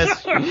 right, guys?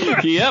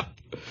 Yep.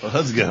 Well,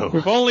 let's go.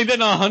 We've only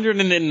done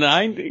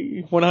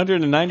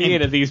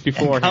 198 of these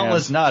before. And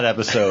countless not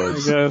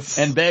episodes.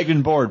 And bagged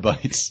and board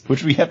bites,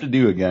 which we have to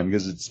do again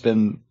because it's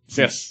been.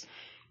 Yes.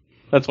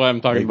 That's why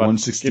I'm talking about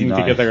getting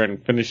together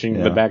and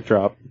finishing the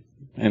backdrop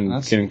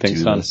and getting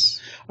things done.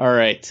 All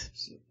right.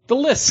 The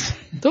list.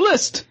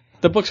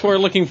 The books we're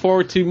looking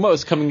forward to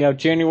most coming out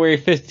January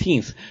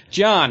 15th.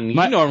 John,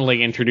 you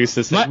normally introduce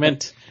this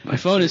segment. My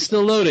phone is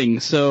still loading,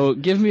 so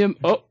give me a...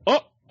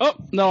 Oh,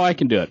 no, I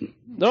can do it.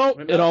 No,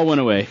 it all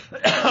went away.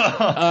 Chris,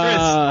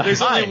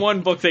 there's only one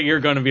book that you're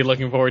going to be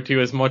looking forward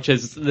to as much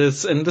as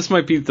this, and this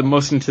might be the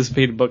most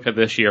anticipated book of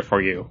this year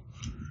for you.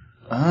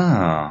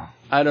 Ah.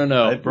 I don't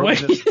know.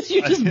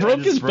 You just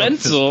broke his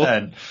pencil.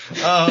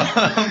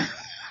 I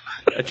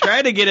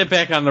tried to get it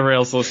back on the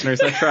rails, listeners.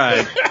 I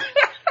tried.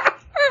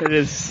 It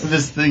is...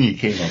 This thingy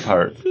came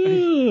apart.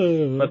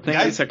 But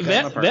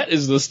that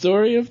is the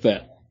story of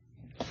that.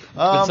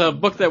 It's a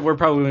book that we're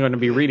probably going to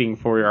be reading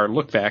for our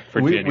look back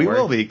for January. We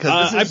will be,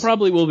 because I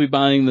probably will be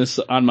buying this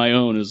on my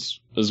own as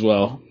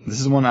well.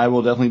 This is one I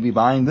will definitely be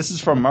buying. This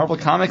is from Marvel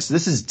Comics.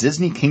 This is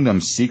Disney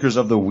Kingdom Seekers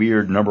of the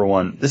Weird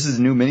 #1. This is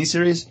a new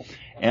miniseries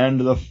and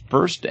the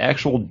first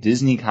actual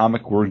Disney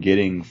comic we're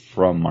getting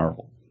from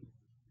Marvel.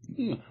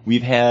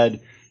 We've had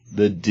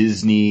the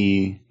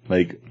Disney,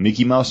 like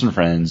Mickey Mouse and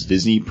Friends,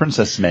 Disney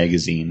Princess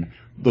Magazine.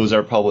 Those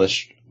are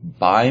published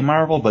by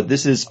Marvel, but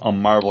this is a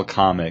Marvel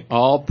comic.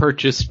 All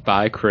purchased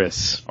by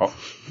Chris. Oh.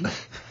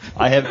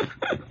 I have...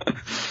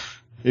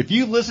 If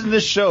you listen to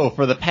this show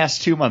for the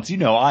past 2 months, you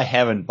know I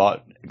haven't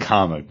bought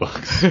comic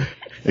books.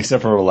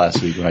 Except for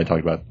last week when I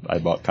talked about I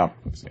bought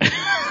comic books.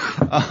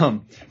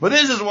 But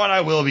this is what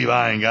I will be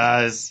buying,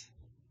 guys.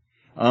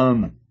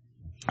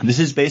 This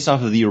is based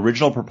off of the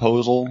original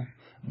proposal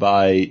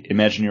by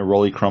Imagineer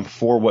Rolly Crump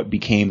for what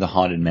became the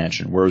Haunted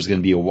Mansion, where it was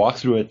going to be a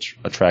walkthrough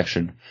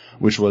attraction,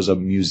 which was a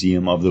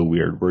museum of the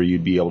weird, where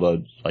you'd be able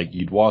to,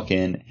 you'd walk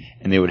in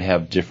and they would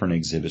have different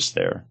exhibits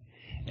there.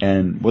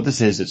 And what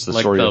this is, it's the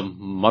story of... Like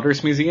the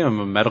Mudders Museum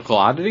of Medical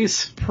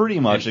Oddities?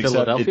 Pretty much,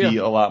 except it'd be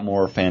a lot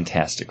more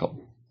fantastical.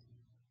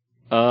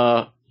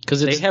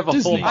 Because they have a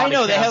Disney. full body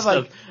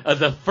cast of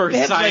the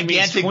first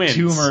Siamese twins.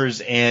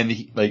 Tumors and,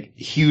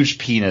 huge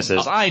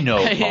penises. I know,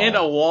 Paul. And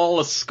a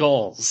wall of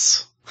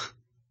skulls.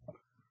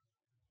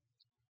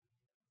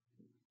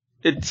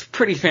 It's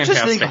pretty fantastic.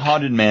 Just think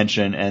Haunted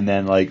Mansion and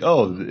then it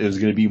was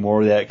going to be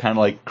more of that kind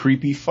of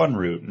creepy fun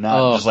route.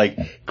 Not just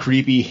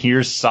creepy,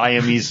 here's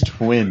Siamese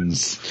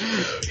twins.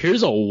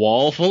 Here's a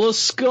wall full of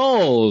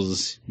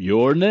skulls.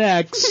 You're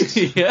next.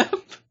 Yep.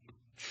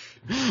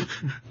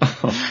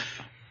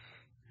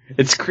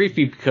 It's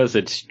creepy because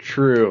it's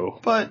true.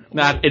 But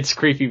it's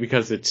creepy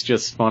because it's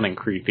just fun and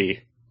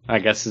creepy. I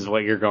guess is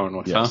what you're going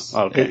with, yes.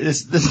 Huh? Okay.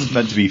 This is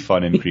meant to be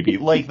fun and creepy,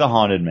 like the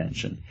Haunted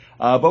Mansion.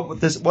 But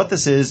what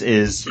this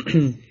is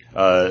 2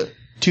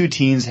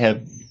 teens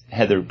have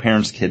had their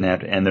parents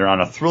kidnapped, and they're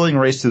on a thrilling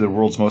race through the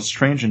world's most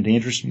strange and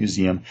dangerous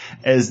museum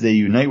as they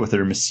unite with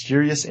their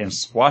mysterious and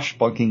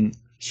swashbuckling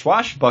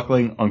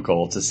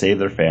uncle to save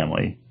their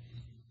family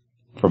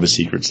from a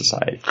secret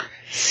society.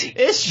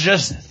 It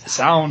just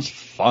sounds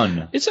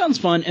fun. It sounds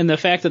fun, and the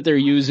fact that they're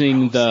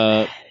using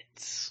the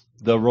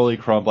Rolly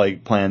Crump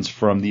like plans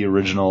from the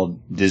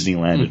original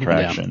Disneyland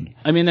attraction. Yeah.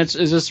 I mean, it's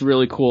just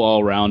really cool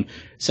all around.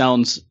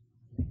 Sounds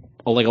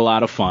like a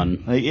lot of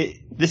fun.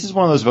 This is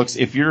one of those books,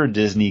 if you're a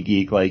Disney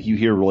geek, like, you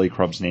hear Rolly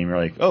Crump's name, you're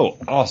like, oh,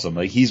 awesome.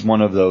 Like, he's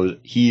one of those,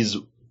 he's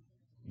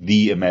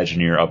the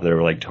Imagineer up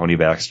there, like Tony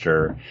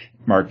Baxter,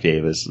 Mark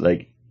Davis.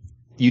 Like,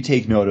 you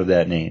take note of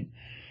that name.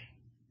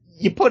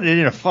 You put it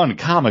in a fun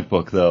comic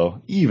book,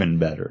 though, even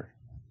better.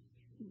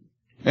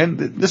 And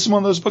this is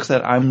one of those books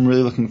that I'm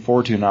really looking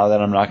forward to now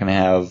that I'm not going to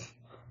have,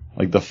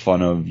 like, the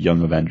fun of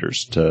Young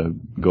Avengers to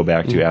go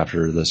back to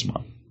after this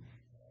month.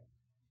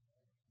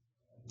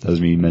 That was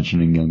me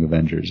mentioning Young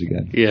Avengers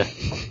again. Yeah,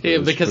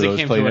 because it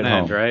came to an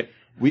end, right?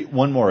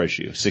 One more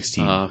issue,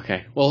 16. Oh,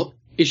 okay. Well,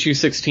 issue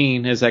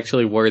 16 is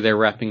actually where they're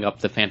wrapping up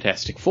the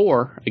Fantastic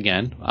Four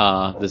again.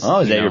 Is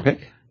that your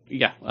pick?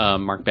 Yeah,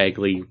 Mark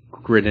Bagley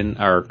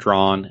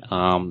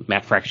drawn,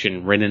 Matt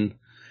Fraction written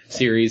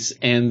series,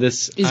 and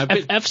this is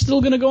FF still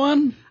going to go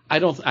on?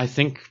 I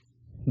think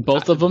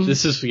both of them.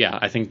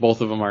 I think both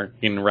of them are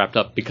getting wrapped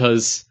up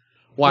because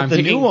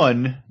new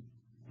one.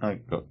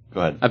 Go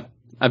ahead.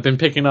 I've been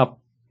picking up,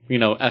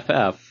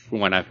 FF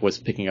when I was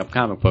picking up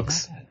comic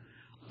books.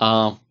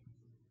 The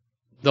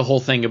whole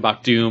thing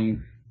about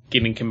Doom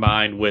getting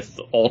combined with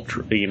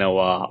Ultra,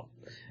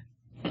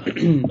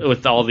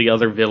 with all the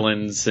other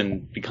villains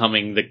and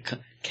becoming the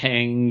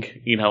Kang,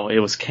 it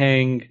was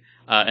Kang,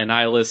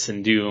 Annihilus,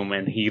 and Doom,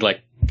 and he,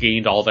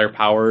 gained all their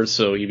powers,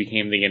 so he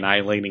became the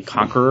Annihilating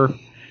Conqueror.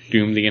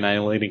 Doom the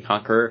Annihilating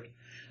Conqueror.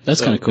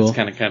 That's kind of cool. It's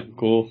kind of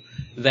cool.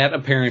 That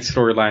apparent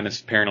storyline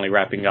is apparently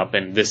wrapping up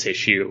in this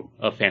issue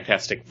of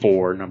Fantastic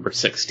Four, number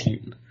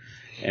 16.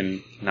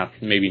 And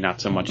maybe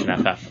not so much in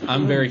FF.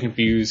 I'm very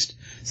confused.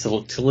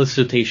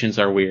 Solicitations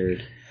are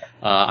weird.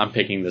 I'm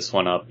picking this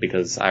one up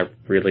because I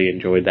really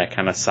enjoyed that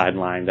kind of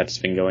sideline that's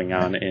been going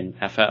on in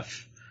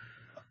FF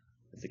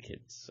as a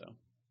kid. So,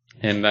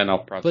 and then I'll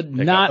probably but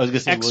not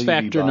X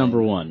Factor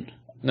number 1.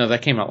 No,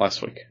 that came out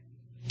last week.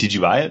 Did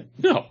you buy it?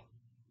 No.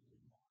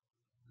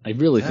 I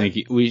really think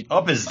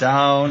up is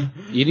down.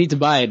 You need to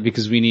buy it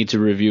because we need to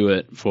review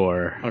it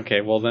for.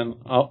 Okay, well then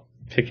I'll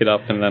pick it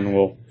up and then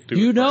we'll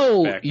do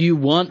it. You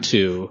want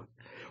to.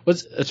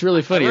 It's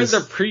really funny. I read the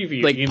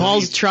preview.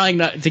 Paul's trying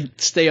not to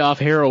stay off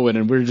heroin,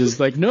 and we're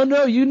just like,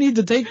 no, you need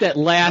to take that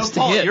last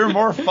Paul, hit. You're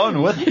more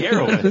fun with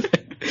heroin.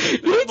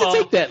 You need to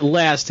take that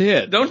last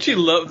hit. Don't you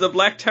love the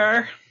black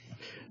tar?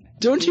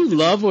 Don't you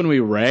love when we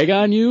rag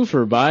on you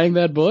for buying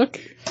that book?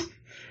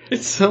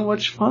 It's so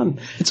much fun.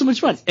 It's so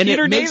much fun, and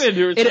it makes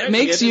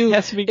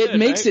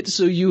it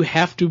so you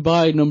have to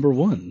buy number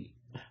 1.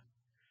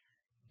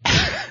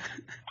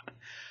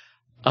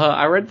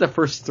 I read the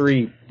first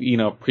 3,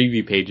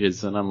 preview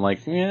pages, and I'm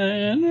like,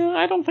 no,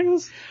 I don't think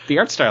this. The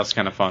art style's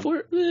kind of fun.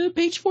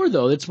 Page 4,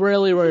 though, it's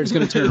really where it's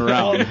going to turn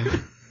around.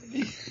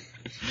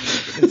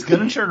 It's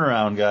going to turn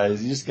around,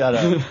 guys. You just got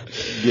to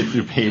get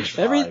through page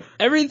 5.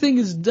 Everything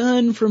is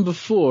done from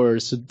before,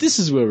 so this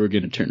is where we're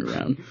going to turn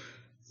around.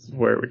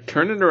 Where we're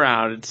turning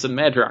around. It's the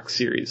Madrox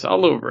series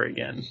all over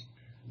again.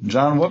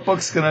 John, what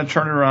book's going to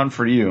turn it around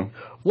for you?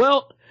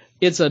 Well,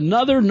 it's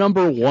another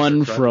number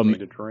 1 from.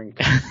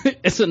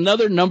 It's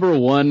another number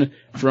 1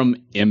 from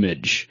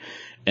Image,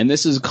 and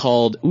this is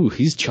called. Ooh,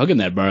 he's chugging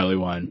that barley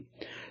wine.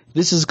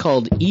 This is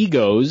called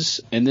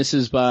Egos, and this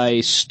is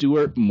by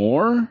Stuart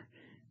Moore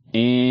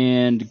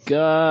and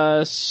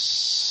Gus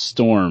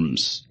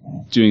Storms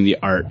doing the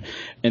art.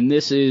 And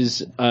this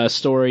is a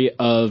story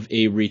of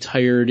a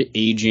retired,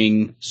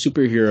 aging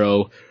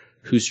superhero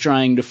who's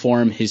trying to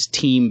form his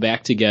team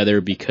back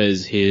together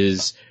because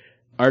his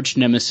arch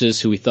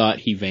nemesis, who he thought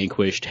he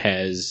vanquished,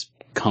 has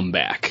come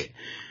back.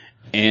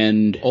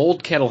 And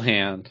Old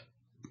Kettlehand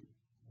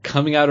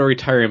coming out of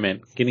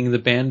retirement, getting the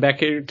band back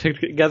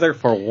together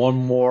for one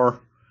more,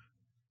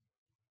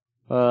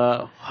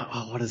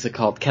 what is it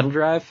called? Kettle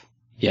Drive?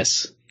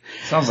 Yes.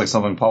 Sounds like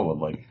something Paul would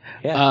like.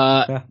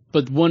 Yeah.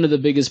 But one of the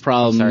biggest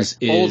problems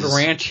is Old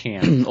Ranch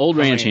Hand. Old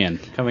Ranch Hand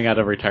coming out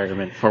of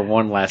retirement for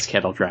one last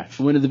kettle drive.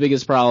 One of the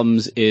biggest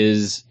problems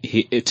is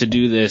to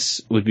do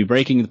this would be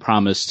breaking the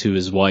promise to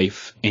his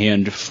wife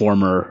and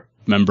former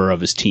member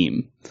of his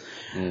team.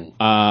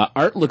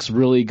 Art looks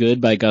really good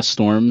by Gus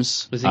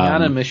Storms. Was he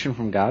on a mission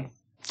from God?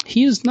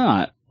 He is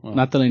not. Well,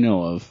 not that I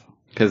know of.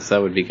 Because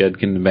that would be good,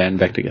 getting the band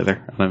back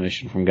together on a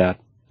mission from God.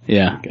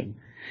 Yeah. Good.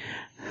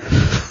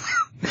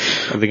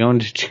 Are they going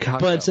to Chicago?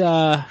 But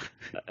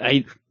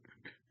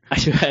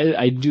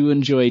I do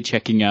enjoy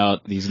checking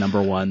out these number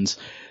 1s.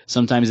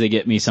 Sometimes they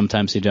get me,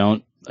 sometimes they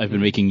don't. I've been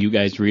making you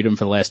guys read them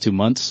for the last 2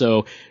 months,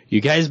 so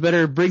you guys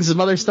better bring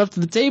some other stuff to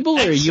the table,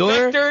 or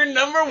X-Factor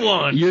number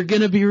 1. You're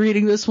gonna be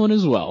reading this one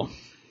as well.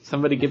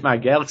 Somebody get my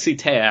Galaxy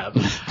Tab.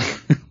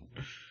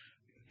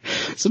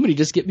 Somebody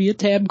just get me a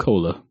Tab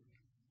Cola.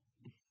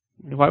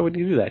 Why would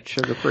you do that?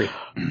 Sugar-free.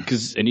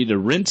 Because I need to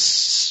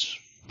rinse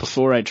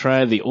before I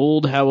try the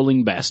Old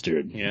Howling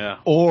Bastard. Yeah.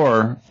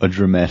 Or a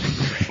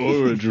dramatic.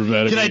 Or a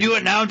dramatic. Can I do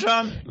it now,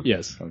 John?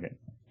 Yes. Okay.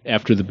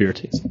 After the beer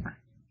tasting.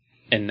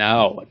 And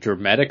now, a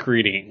dramatic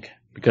reading,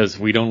 because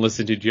we don't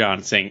listen to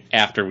John saying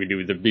after we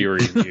do the beer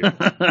review.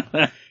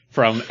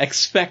 From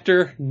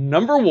X-Factor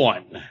number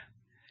 1,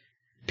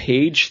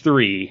 page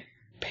 3,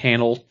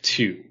 panel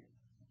 2.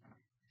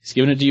 He's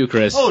giving it to you,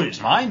 Chris. Oh, it's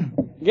mine?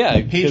 Yeah.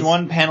 Page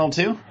 1, panel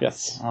 2?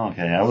 Yes.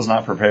 Okay, I was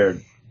not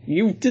prepared.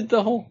 You did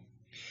the whole...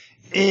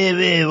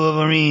 Hey,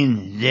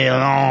 Wolverine,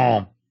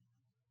 Leon.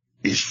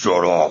 It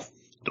shut off.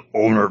 The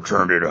owner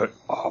turned it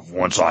off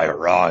once I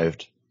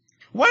arrived.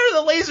 Why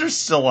are the lasers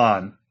still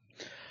on?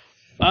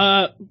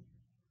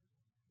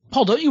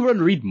 Paul, don't you want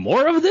to read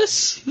more of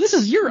this?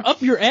 You're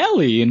up your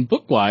alley in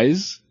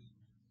book-wise.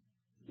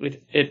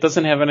 It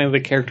doesn't have any of the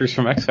characters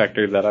from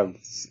X-Factor that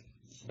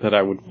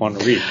I would want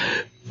to read.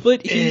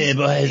 But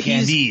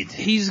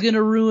He's going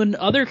to ruin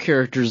other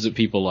characters that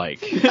people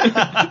like.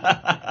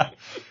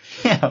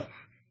 Yeah.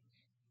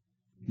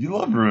 You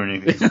love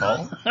ruining things,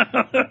 Paul.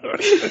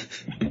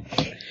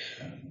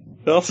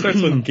 It all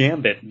starts with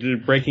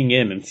Gambit breaking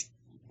in and...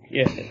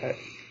 Yeah.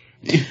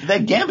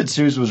 That Gambit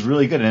series was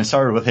really good, and it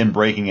started with him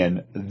breaking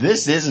in.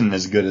 This isn't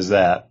as good as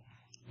that.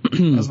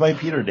 It was by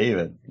Peter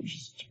David.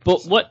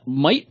 But what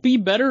might be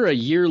better a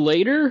year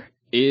later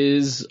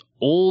is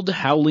Old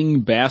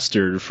Howling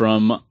Bastard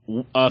from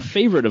a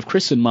favorite of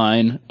Chris and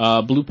mine,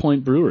 Blue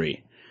Point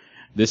Brewery.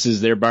 This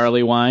is their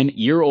barley wine,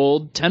 year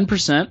old,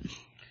 10%.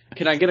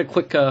 Can I get a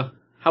quick...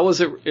 how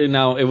was it...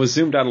 Now, it was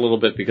zoomed out a little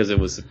bit because it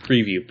was the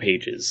preview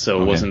pages,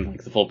 so it wasn't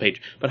like the full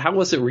page. But how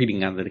was it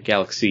reading on the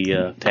Galaxy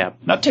tab?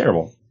 Not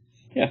terrible.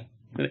 Yeah.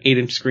 An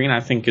 8-inch screen,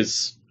 I think,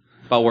 is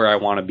about where I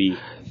want to be.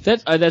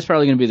 That's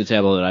probably going to be the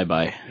tablet that I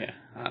buy. Yeah.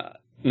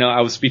 No,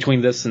 I was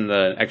between this and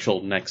the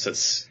actual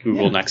Nexus,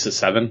 Google Nexus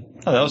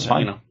 7. Oh, that was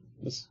fine.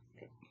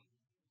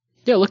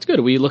 Yeah, it looked good.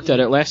 We looked at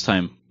it last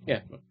time.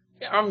 Yeah.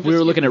 We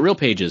were looking at real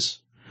pages.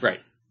 Right.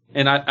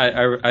 And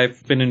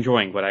I've been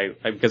enjoying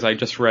what because I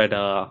just read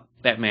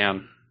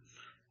Batman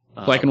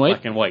Black and White?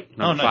 Black and White,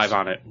 number 5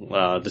 on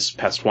it, this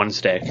past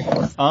Wednesday.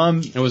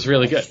 It was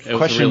really good. It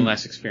was a real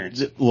nice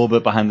experience. A little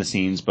bit behind the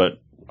scenes, but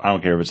I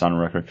don't care if it's on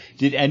record.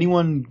 Did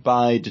anyone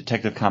buy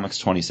Detective Comics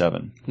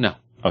 27? No.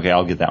 Okay,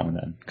 I'll get that one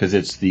then. Because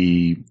it's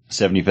the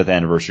 75th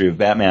anniversary of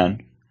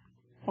Batman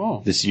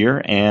this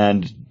year,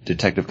 and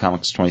Detective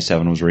Comics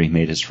 27 was where he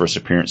made his first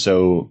appearance.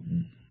 So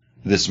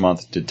this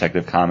month,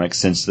 Detective Comics,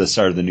 since the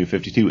start of the New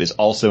 52, is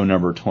also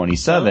number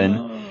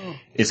 27.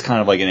 It's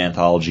kind of like an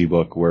anthology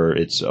book where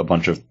it's a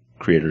bunch of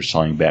creators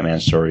telling Batman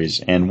stories,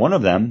 and one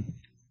of them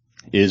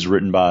is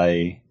written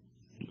by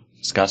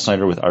Scott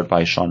Snyder with art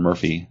by Sean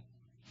Murphy.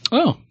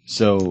 Oh.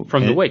 So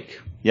From The Wake.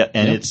 Yeah,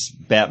 and it's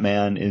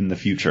Batman in the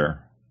future.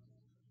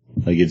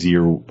 Like it's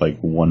year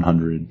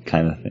 100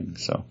 kind of thing.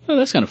 So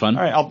that's kind of fun.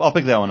 All right, I'll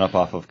pick that one up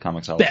off of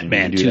Comixology.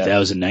 Batman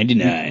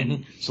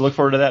 2099. So look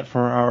forward to that for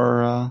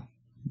our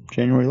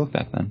January look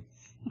back then.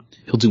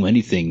 He'll do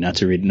anything not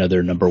to read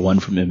another number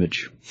 1 from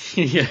Image.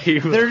 Yeah,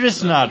 they're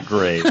just not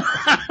great.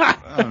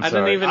 I'm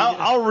sorry. even.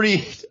 I'll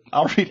read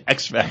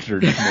X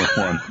Factor number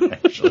 1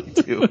 actually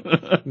too.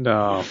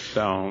 No,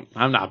 don't.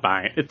 I'm not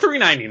buying it. It's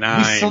 $3.99.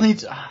 We still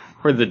need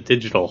for the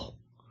digital.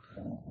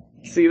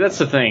 See, that's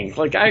the thing.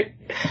 Like I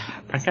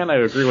kind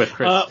of agree with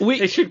Chris.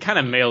 They should kind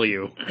of mail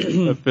you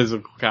a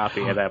physical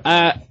copy of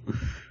that.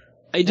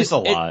 It's a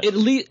lot. At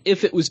least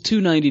if it was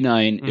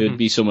 $2.99, it would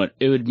be so much.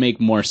 It would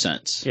make more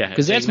sense. Yeah,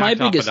 because that's my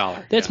biggest.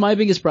 That's my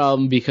biggest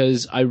problem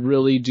because I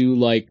really do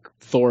like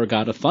Thor: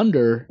 God of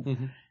Thunder.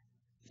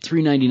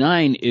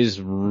 $3.99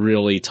 is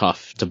really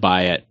tough to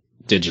buy it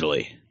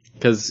digitally.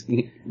 Because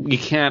you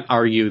can't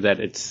argue that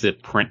it's the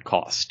print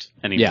cost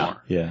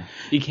anymore. Yeah.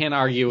 You can't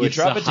argue it's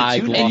drop the it to high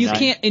 $2.99.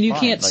 gloss. And you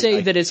can't say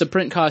that it's a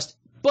print cost,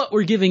 but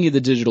we're giving you the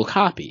digital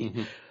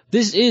copy.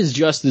 This is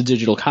just the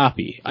digital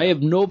copy. I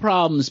have no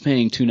problems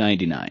paying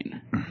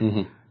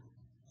 $2.99.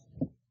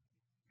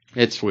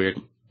 It's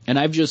weird. And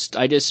I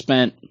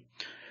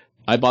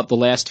bought the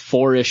last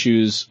 4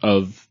 issues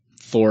of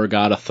Thor: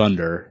 God of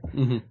Thunder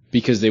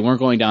because they weren't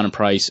going down in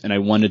price, and I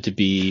wanted to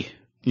be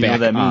You know back what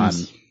that on.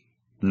 means?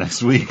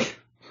 Next week.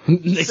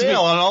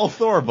 Sale on all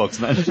Thor books.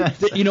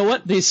 You know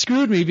what? They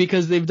screwed me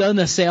because they've done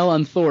the sale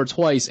on Thor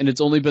twice, and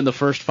it's only been the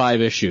first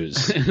 5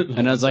 issues.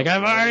 And I was like,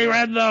 I've already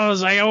read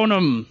those. I own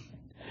them.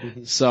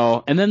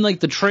 So, and then like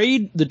the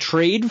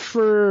trade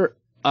for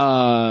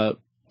God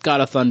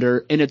of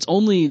Thunder, and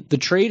the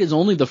trade is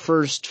only the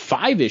first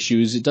 5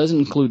 issues. It doesn't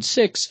include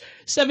 6.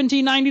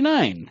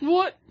 $17.99.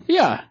 What?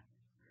 Yeah.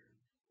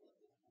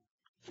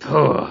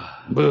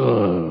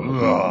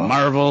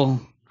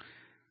 Marvel.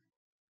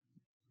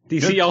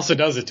 DC also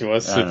does it to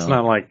us. It's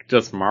not like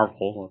just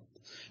Marvel.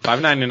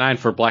 $5.99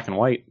 for Black and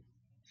White.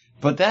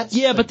 But that's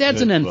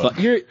an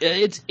anthology.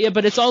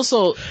 But it's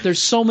also there's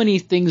so many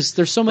things.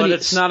 There's so many. But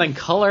it's not in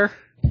color.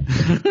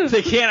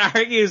 They can't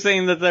argue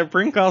saying that their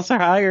print costs are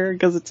higher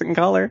because it's in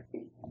color.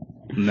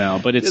 No,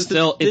 but it's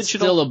still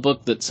a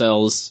book that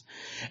sells,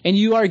 and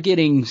you are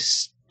getting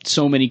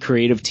so many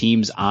creative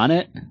teams on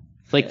it.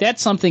 Like,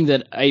 that's something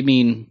that, I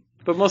mean...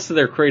 But most of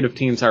their creative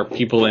teams are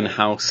people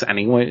in-house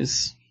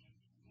anyways.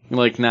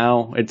 Like,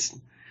 now, it's...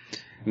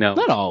 No.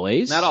 Not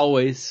always. Not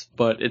always,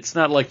 but it's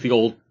not like the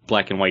old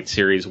black and white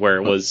series where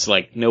it was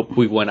like, nope,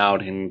 we went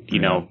out and,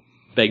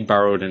 begged,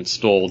 borrowed, and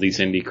stole these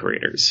indie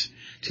creators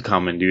to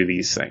come and do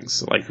these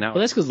things. Like, now... Well,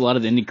 that's because a lot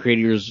of the indie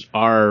creators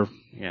are...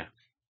 Yeah.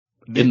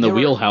 In the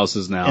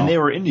wheelhouses now. And they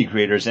were indie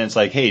creators, and it's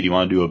like, hey, do you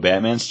want to do a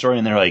Batman story?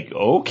 And they're like,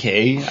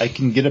 okay, I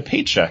can get a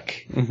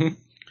paycheck. Mm-hmm.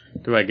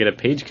 Do I get a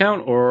page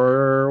count,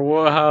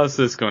 or how's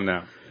this going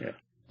now? Yeah.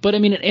 But, I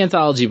mean, an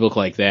anthology book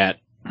like that,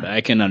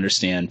 I can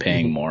understand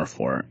paying more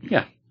for it.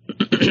 Yeah.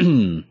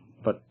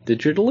 But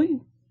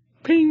digitally?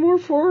 Paying more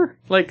for?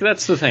 Like,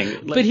 that's the thing.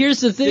 Like, but here's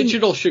the thing.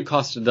 Digital should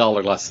cost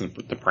 $1 less than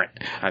the print.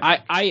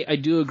 I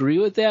do agree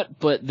with that,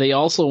 but they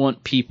also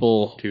want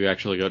people to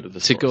actually go to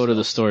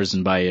the stores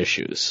and buy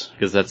issues.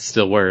 Because that's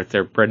still where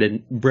their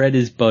bread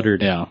is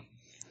buttered. Yeah.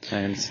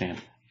 I understand.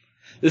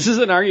 This is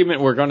an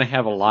argument we're going to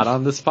have a lot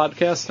on this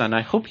podcast, and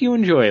I hope you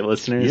enjoy,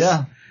 listeners.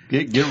 Yeah.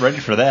 Get ready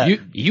for that.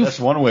 That's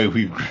one way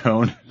we've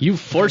grown. You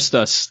forced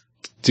us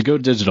to go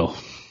digital.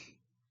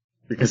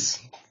 Because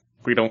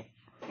we don't...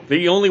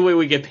 The only way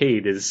we get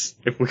paid is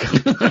if we go...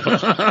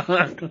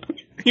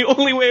 The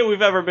only way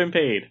we've ever been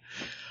paid.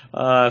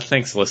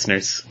 Thanks,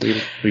 listeners.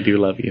 We do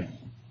love you.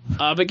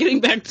 But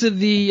getting back to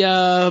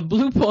the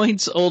Blue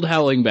Point's Old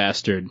Howling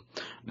Bastard.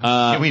 We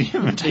didn't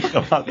even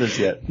talk about this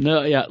yet.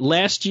 No, yeah.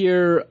 Last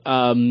year,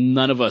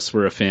 none of us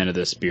were a fan of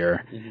this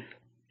beer. Mm-hmm.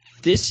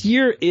 This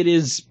year, it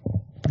is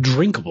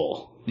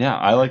drinkable. Yeah,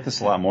 I like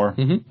this a lot more.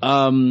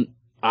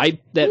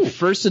 Mm-hmm.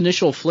 First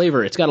initial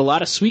flavor, it's got a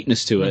lot of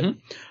sweetness to it. Mm-hmm.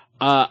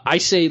 I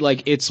say,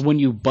 like, it's when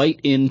you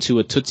bite into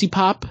a Tootsie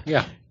Pop.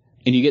 Yeah.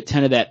 And you get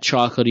kind of that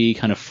chocolatey,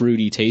 kind of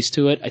fruity taste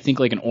to it. I think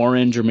like an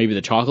orange or maybe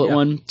the chocolate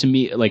one, to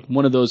me, like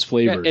one of those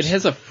flavors. Yeah, it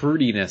has a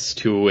fruitiness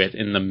to it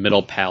in the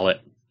middle palate.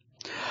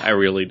 I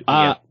really do.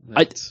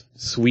 It's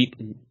sweet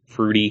and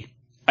fruity.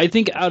 I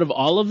think out of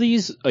all of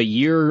these, a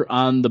year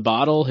on the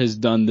bottle has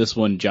done this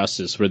one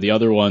justice, where the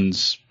other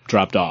ones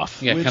dropped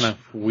off. Yeah, kind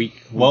of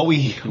weak. While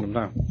we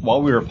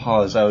were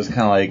paused, I was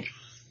kind of like,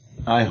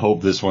 I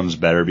hope this one's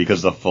better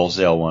because the Full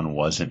Sail one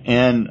wasn't.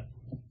 And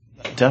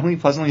definitely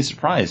pleasantly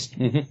surprised.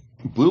 Mm-hmm.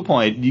 Blue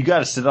Point, you got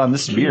to sit on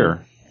this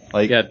beer.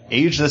 Like,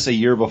 age this a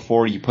year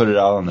before you put it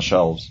out on the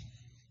shelves.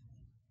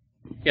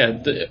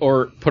 Yeah,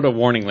 or put a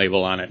warning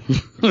label on it.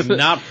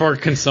 Not for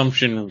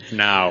consumption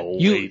now.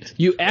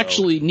 You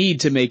actually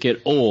need to make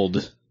it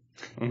old.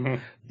 Mm-hmm.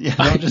 Yeah,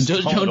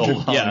 don't call it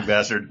old,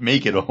 bastard.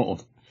 Make it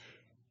old.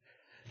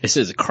 It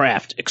says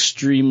craft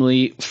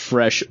extremely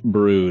fresh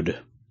brewed.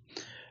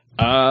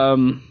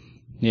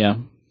 Yeah.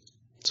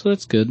 So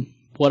that's good.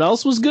 What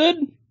else was good?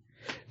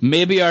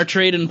 Maybe our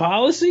trade and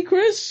policy,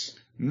 Chris?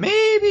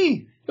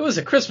 Maybe. It was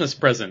a Christmas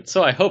present,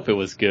 so I hope it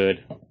was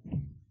good.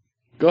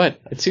 Go ahead.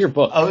 It's your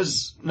book. I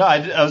was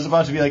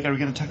about to be like, are we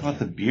going to talk about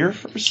the beer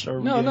first?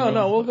 Or no.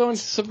 We'll go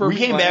into Suburban We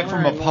came back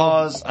from a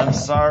pause. I'm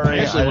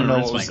sorry. I don't know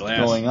what's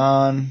going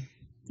on.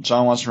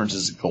 John wants to rinse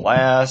his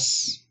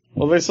glass.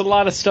 Well, there's a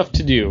lot of stuff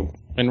to do.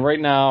 And right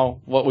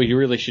now, what we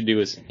really should do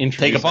is introduce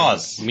take a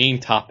pause. Our main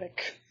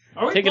topic.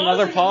 Take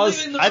another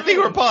pause? I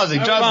think we're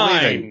pausing.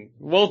 John's leaving.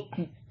 Well,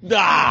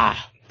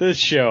 this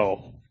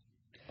show.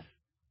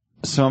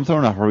 So I'm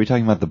thrown off. Are we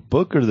talking about the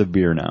book or the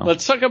beer now?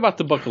 Let's talk about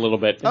the book a little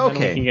bit, and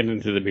then we can get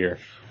into the beer.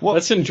 Well,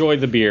 let's enjoy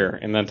the beer,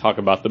 and then talk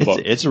about the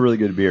book. It's a really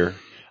good beer.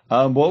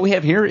 What we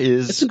have here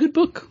is... It's a good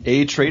book.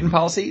 A trade and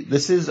policy.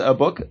 This is a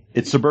book.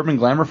 It's Suburban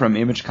Glamour from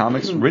Image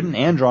Comics, written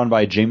and drawn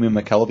by Jamie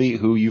McKelvey,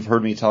 who you've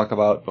heard me talk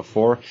about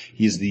before.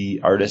 He's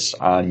the artist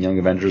on Young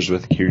Avengers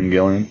with Kieran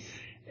Gillen.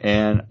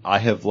 And I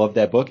have loved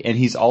that book. And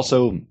he's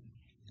also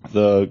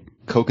the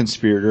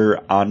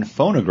co-conspirator on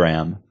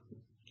Phonogram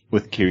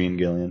with Kieran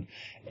Gillen.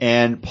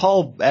 And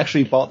Paul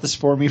actually bought this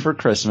for me for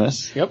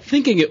Christmas. Yep.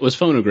 Thinking it was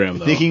Phonogram,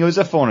 though. Thinking it was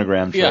a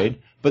Phonogram trade.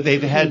 Yeah. But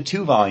they've had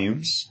 2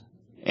 volumes.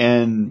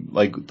 And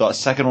like the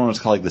second one was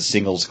called like the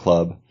Singles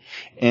Club.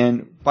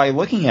 And by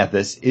looking at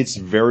this, it's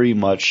very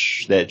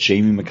much that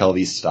Jamie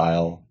McKelvey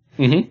style.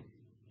 Mm-hmm.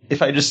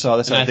 If I just saw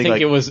this, I think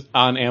like, it was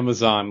on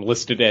Amazon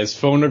listed as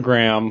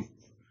Phonogram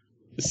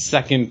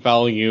second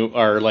volume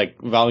or like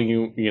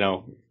volume,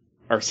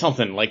 or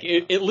something. Like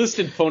it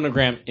listed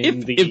Phonogram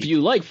in if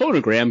you like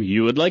Phonogram,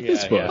 you would like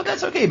this book. Yeah. But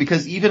that's okay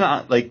because even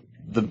on, like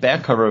the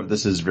back cover of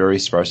this is very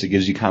sparse. It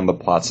gives you kind of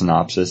a plot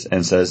synopsis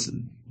and says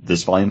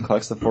this volume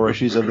collects the 4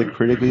 issues of the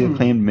critically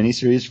acclaimed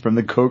miniseries from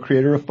the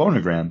co-creator of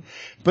Phonogram.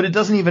 But it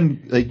doesn't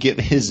even like give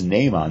his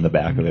name on the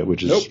back of it,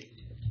 which is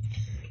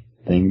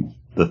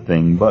the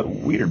thing, but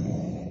weird.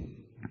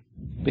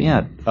 But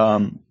yeah,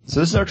 so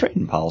this is our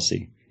trading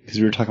policy. Because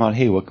we were talking about,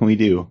 hey, what can we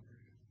do?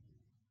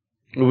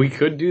 We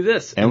could do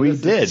this. And we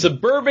did.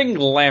 Suburban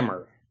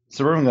Glamour.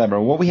 Suburban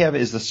Glamour. What we have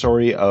is the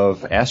story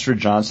of Astrid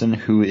Johnson,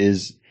 who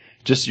is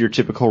just your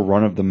typical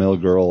run-of-the-mill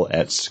girl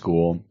at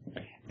school.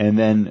 And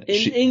then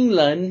In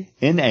England.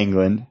 In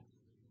England.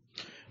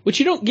 Which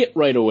you don't get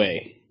right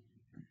away.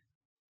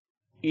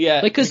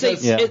 Yeah, Like, cause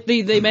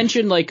they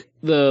mentioned, like,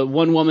 the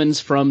one woman's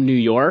from New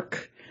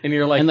York, and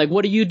you're like, and like,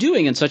 what are you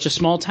doing in such a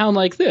small town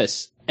like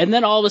this? And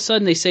then all of a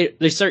sudden they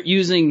start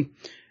using,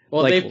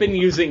 well, like, they've been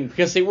using,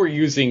 because they were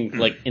using,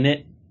 like, in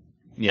it,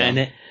 Yeah. and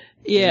it,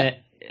 yeah, in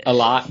it a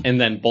lot, and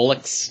then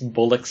bullocks,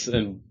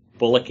 and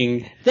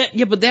bullocking.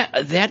 but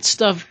that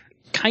stuff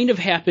kind of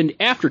happened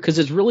after, because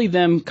it's really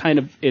them kind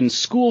of in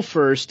school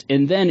first,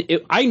 and then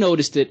I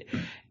noticed it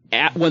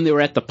when they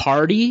were at the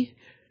party,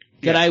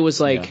 that I was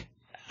like,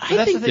 I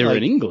that's think the thing, they're like,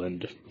 in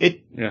England.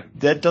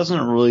 That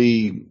doesn't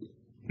really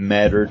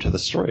matter to the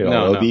story,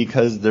 though,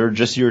 because they're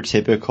just your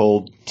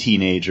typical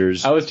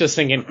teenagers. I was just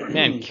thinking,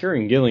 man,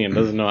 Kieran Gillian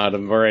doesn't know how to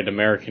write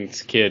American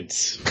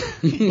kids.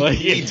 Like,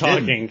 he's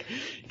talking.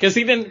 Because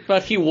he didn't,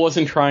 but he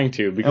wasn't trying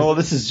to. Because, Oh, well,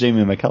 this is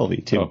Jamie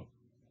McKelvey, too. Oh.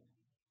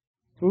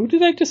 Who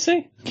did I just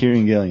say?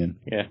 Kieran Gillian.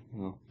 Yeah.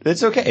 Well,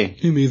 It's okay.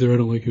 Him either, I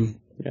don't like him.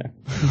 yeah.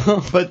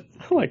 But,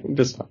 I like him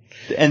just fine.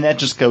 and that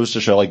just goes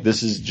to show, like,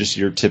 this is just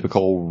your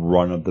typical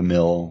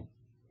run-of-the-mill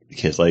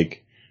kids,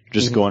 like,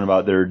 just going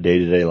about their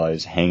day-to-day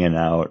lives, hanging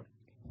out,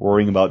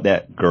 worrying about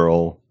that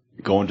girl,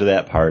 going to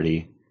that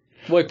party.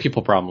 White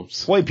people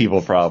problems. White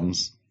people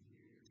problems.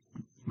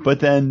 But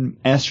then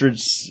Astrid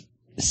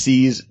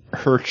sees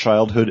her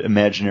childhood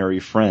imaginary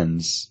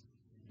friends.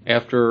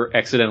 After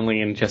accidentally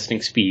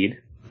ingesting speed.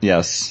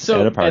 Yes,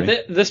 So at a party.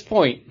 at this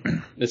point,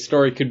 the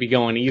story could be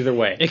going either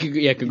way. It could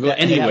go It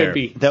anywhere. could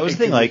be. That was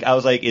the thing, like, I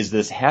was like, is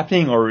this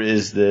happening, or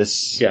is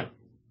this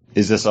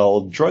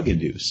all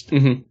drug-induced?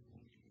 Mm-hmm.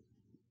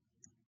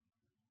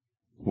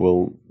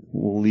 We'll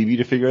leave you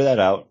to figure that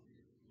out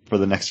for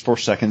the next 4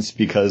 seconds,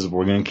 because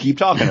we're going to keep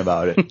talking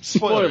about it.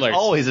 Spoilers.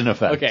 Always in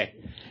effect. Okay.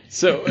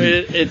 So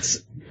it's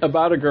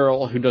about a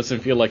girl who doesn't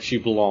feel like she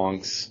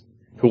belongs,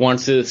 who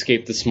wants to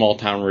escape the small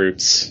town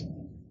roots,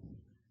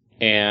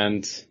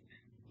 and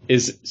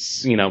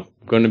is,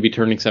 going to be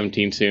turning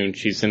 17 soon.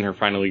 She's in her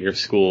final year of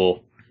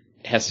school,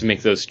 has to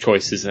make those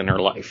choices in her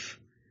life.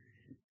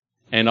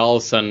 And all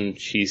of a sudden,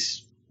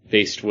 she's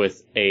faced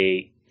with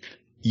a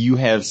You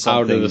have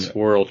something out of this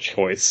world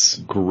choice.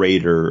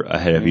 greater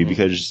ahead of you,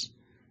 because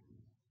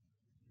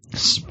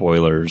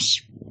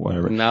spoilers,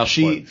 whatever. Now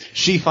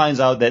She finds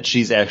out that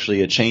she's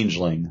actually a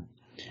changeling,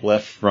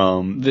 left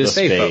from This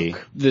the Fae.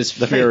 folk. This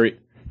The fairy.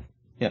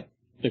 Yeah.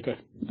 Okay.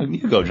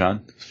 You go,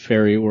 John.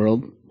 Fairy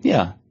world.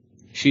 Yeah.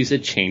 She's a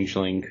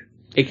changeling,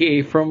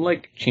 aka from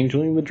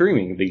Changeling the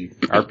Dreaming, the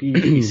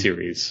RPG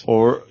series.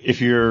 Or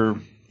if you're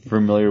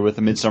familiar with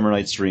the Midsummer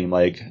Night's Dream,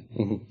 like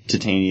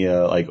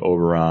Titania, like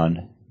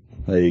Oberon,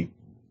 like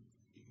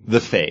the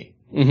Fae.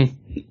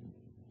 Mm-hmm.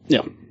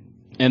 Yeah.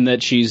 And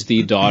that she's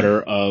the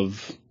daughter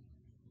of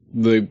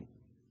the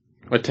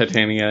With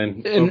Titania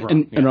and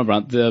and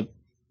Oberon, the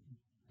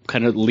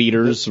kind of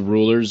leaders,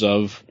 rulers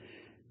of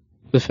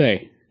the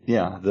Fae.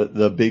 Yeah,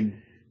 the big.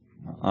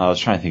 I was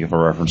trying to think of a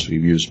reference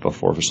we've used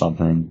before for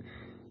something,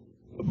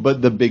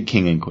 but the big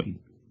king and queen.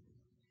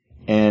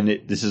 And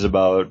this is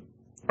about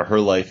her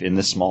life in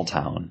this small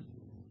town,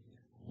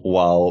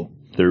 while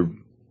they're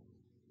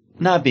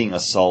not being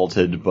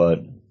assaulted,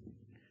 but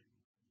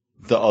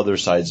the other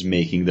side's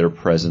making their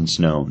presence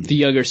known. The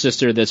younger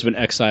sister that's been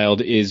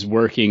exiled is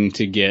working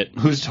to get,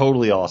 Who's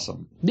totally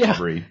awesome. Yeah.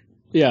 Aubrey.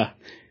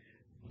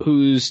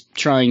 who's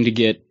trying to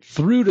get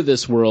through to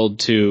this world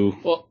to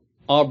Well,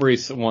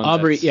 Aubrey's the one.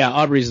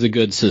 Aubrey's the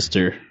good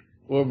sister.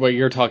 But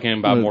you're talking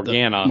about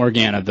Morgana.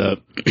 Morgana,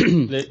 the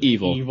the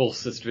evil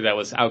sister that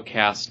was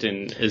outcast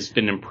and has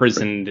been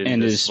imprisoned in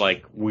And this is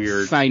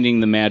weird. finding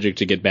the magic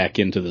to get back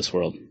into this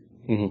world.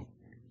 Mm-hmm.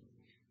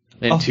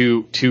 And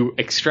to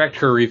extract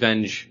her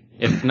revenge,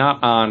 if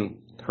not on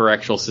her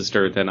actual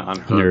sister, then on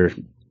her Her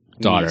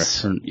daughter.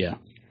 niece. Yeah.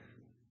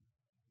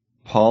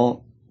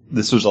 Paul,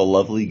 this was a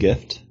lovely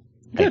gift.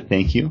 I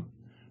thank you.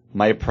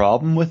 My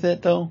problem with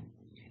it, though,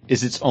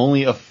 is it's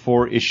only a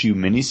 4-issue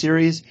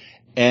miniseries,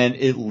 and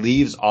it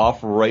leaves off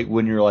right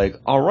when you're like,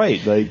 all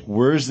right, like,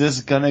 where's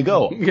this gonna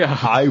go? Yeah.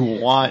 I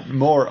want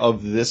more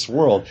of this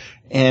world.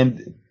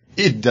 And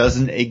it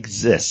doesn't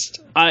exist.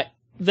 My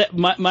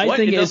What?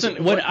 thing It is, doesn't-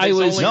 when what, I there's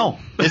was... only- No,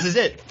 this is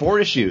it. 4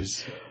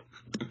 issues.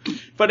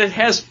 But it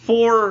has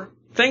 4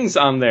 things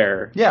on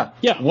there. Yeah.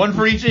 Yeah. One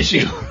for each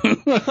issue.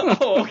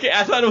 Oh, okay.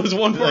 I thought it was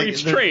one for Like,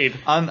 each there- trade.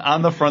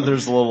 On the front,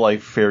 there's little, like,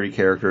 fairy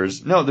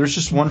characters. No, there's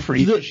just one for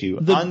each issue.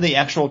 On the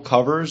actual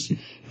covers,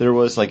 there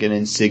was, like, an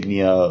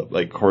insignia,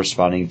 like,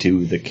 corresponding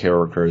to the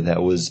character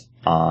that was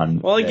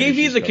on. Well, I that gave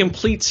you issue's the cover.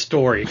 complete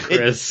story,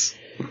 Chris.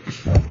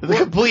 The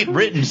complete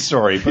written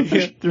story, but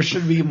there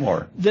should be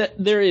more.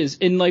 There is,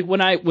 and like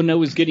when I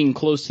was getting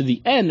close to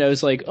the end, I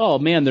was like, "Oh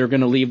man, they're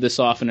going to leave this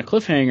off in a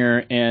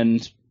cliffhanger,"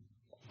 and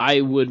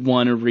I would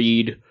want to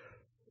read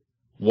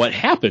what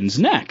happens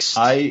next.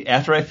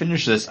 After I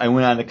finished this, I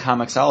went on to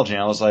Comixology and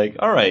I was like,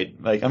 all right,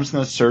 like, I'm just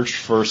going to search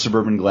for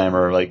Suburban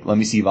Glamour, like, let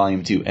me see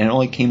volume 2. And it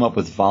only came up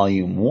with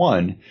volume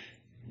 1,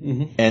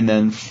 and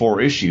then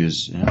 4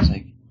 issues. And I was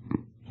like,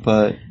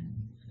 but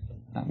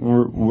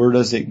where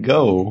does it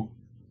go?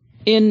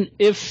 And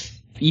if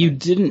you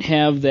didn't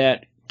have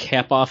that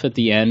cap off at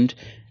the end,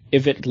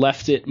 if it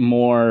left it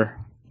more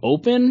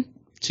open,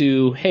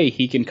 to, hey,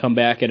 he can come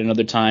back at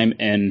another time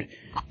and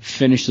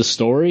finish the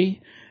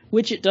story,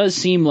 which it does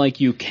seem like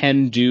you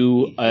can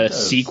do a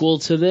sequel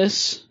to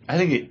this. I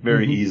think it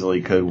very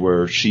easily could,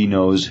 where she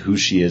knows who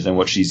she is and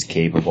what she's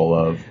capable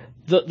of.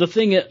 The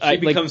thing She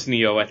becomes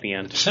Neo at the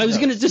end. I was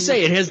going to just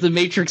say, it has the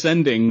Matrix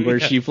ending where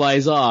she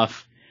flies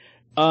off.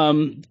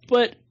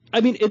 But,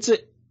 I mean,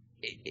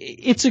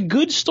 it's a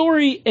good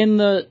story, and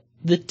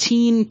the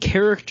teen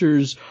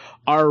characters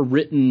are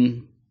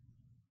written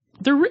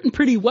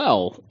pretty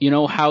well. You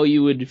know, how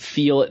you would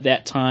feel at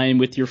that time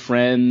with your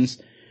friends,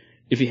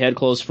 if you had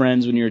close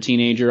friends when you were a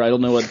teenager. I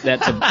don't know what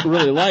that's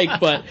really like,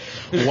 but...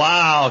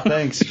 Wow,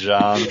 thanks,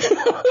 John.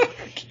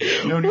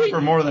 Known you for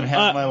more than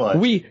half my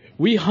life.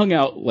 We hung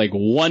out like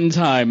one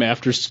time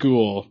after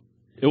school.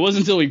 It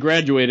wasn't until we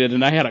graduated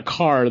and I had a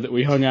car that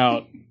we hung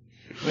out.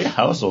 What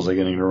households are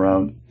getting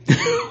around?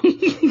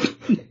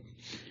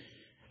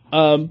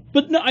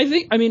 But no,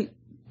 I mean,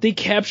 they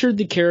captured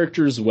the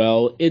characters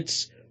well.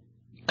 It's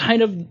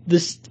kind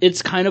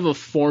of a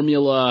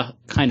formula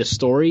kind of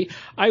story.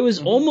 I was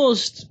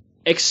almost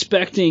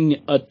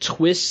expecting a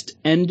twist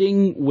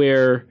ending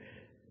where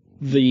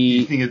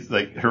You think it's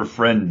like her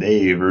friend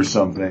Dave or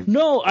something?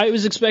 No, I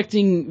was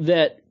expecting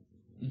that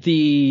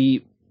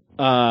the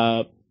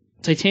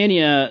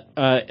Titania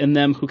and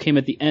them who came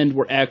at the end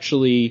were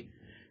actually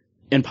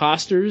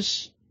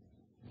imposters,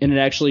 and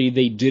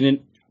they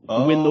didn't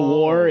win the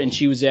war, and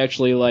she was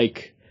actually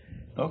like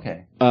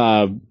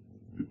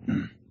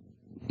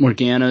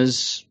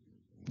Morgana's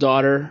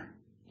daughter.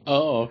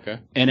 Oh, okay.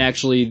 And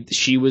actually,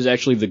 she was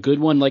actually the good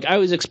one. Like, I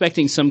was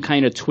expecting some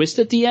kind of twist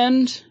at the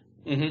end.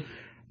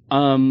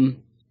 Mm-hmm.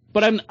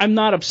 But I'm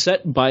not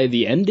upset by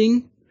the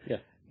ending. Yeah.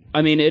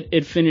 I mean,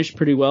 it finished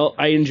pretty well.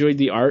 I enjoyed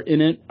the art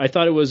in it. I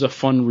thought it was a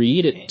fun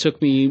read. It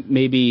took me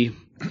maybe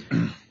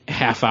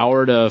half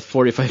hour to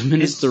 45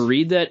 minutes to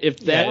read that, if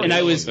that. Yeah, and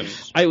I was like,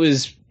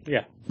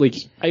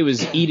 I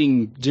was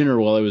eating dinner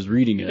while I was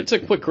reading it. It's a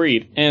quick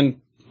read, and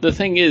the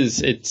thing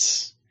is,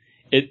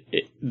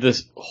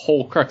 this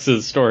whole crux of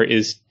the story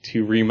is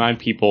to remind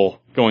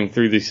people going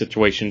through these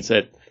situations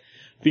that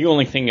the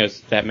only thing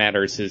that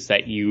matters is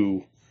that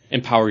you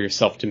empower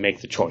yourself to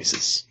make the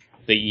choices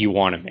that you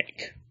want to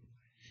make.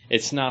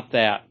 It's not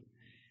that,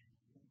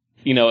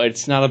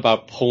 it's not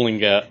about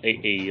pulling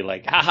a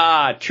like,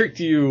 haha, tricked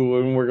you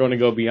and we're going to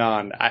go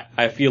beyond.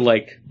 I feel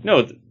like,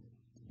 no,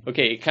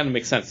 okay, it kind of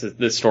makes sense that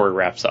this story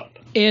wraps up.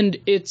 And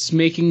it's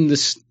making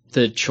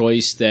the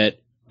choice that,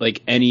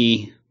 like,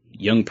 any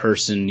young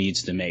person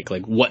needs to make.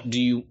 Like, what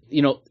do you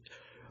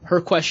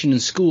her question in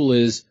school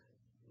is,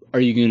 are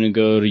you going to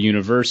go to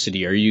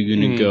university? Are you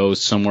going to go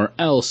somewhere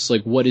else?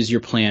 Like, what is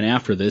your plan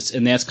after this?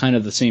 And that's kind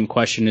of the same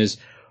question is,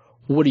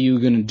 what are you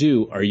going to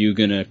do? Are you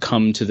going to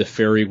come to the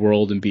fairy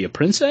world and be a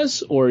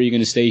princess? Or are you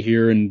going to stay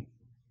here and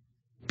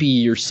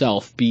be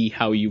yourself, be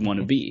how you want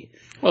to be?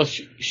 Well,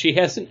 she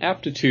has an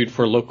aptitude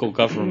for local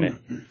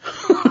government,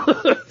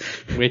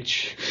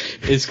 which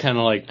is kind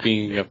of like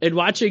being a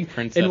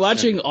princess. And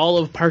watching all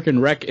of Park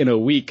and Rec in a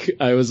week,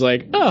 I was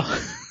like, oh,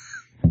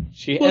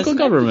 she has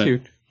an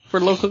aptitude for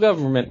local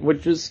government,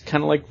 which is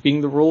kind of like being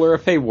the ruler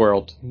of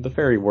the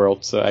fairy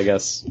world, so I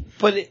guess.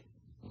 But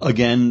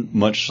again,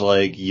 much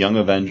like Young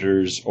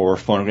Avengers or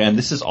Phonogram,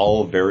 this is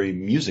all very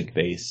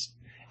music-based.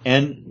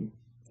 And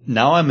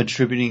now I'm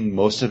attributing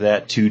most of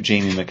that to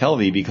Jamie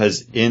McKelvey,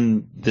 because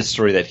in this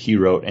story that he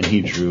wrote and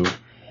he drew,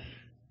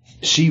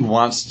 she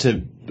wants to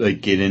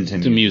get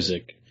into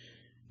music.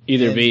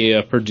 Either be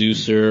a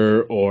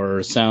producer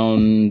or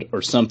sound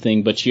or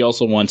something, but she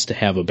also wants to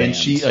have a band.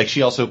 And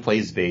she also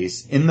plays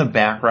bass. In the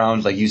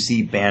background, you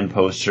see band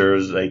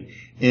posters.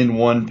 In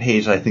one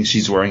page, I think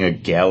she's wearing a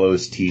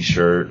Gallows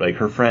t-shirt.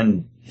 Her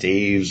friend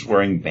Dave's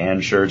wearing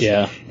band shirts.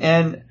 Yeah.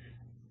 And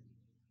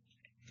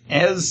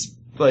as,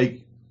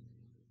 an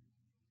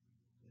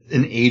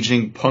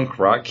aging punk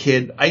rock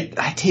kid,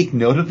 I take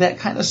note of that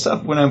kind of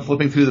stuff when I'm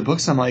flipping through the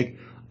books. I'm like,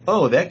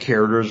 oh, that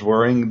character's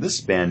wearing this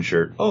band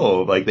shirt.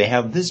 Oh, they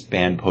have this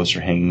band poster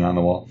hanging on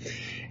the wall.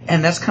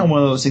 And that's kind of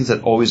one of those things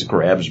that always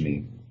grabs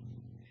me.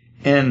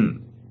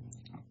 And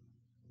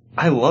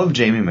I love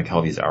Jamie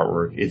McKelvey's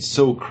artwork. It's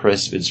so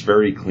crisp. It's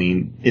very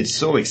clean. It's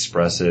so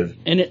expressive.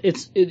 And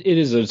it's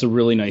a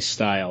really nice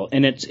style.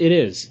 And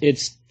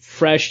it's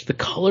fresh. The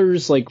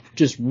colors,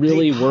 just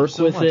really work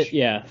so with much. It.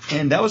 Yeah.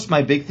 And that was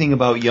my big thing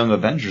about Young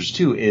Avengers,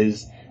 too,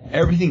 is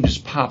everything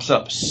just pops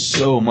up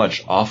so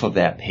much off of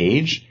that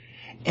page.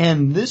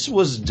 And this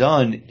was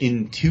done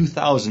in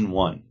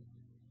 2001.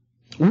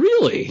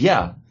 Really?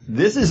 Yeah.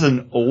 This is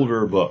an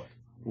older book.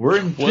 We're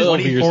in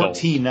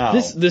 2014 now.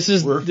 This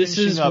is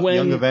when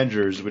Young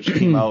Avengers, which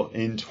came out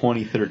in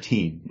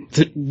 2013.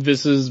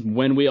 This is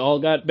when we all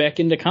got back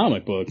into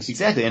comic books.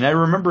 Exactly. And I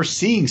remember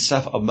seeing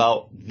stuff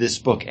about this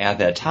book at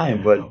that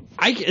time, but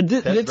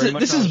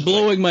this is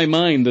blowing my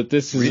mind that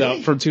this is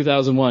out from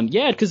 2001.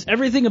 Yeah, because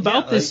everything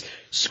about this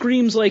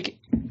screams like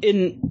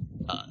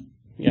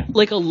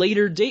a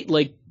later date,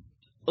 like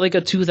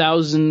a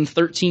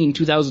 2013,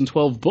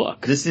 2012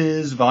 book. This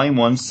is Volume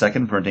 1,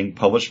 second printing,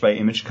 published by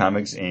Image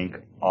Comics, Inc.,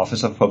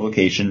 Office of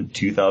Publication,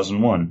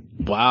 2001.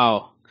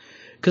 Wow.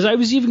 Because I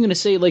was even going to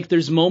say, like,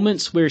 there's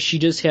moments where she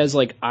just has,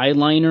 like,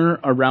 eyeliner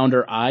around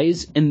her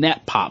eyes, and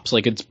that pops.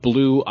 Like, it's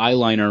blue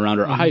eyeliner around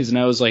her eyes, and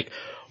I was like,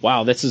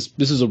 wow, this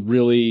is a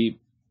really...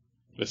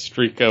 The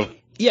streak of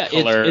Yeah,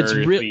 color.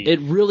 it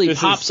really this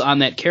pops is on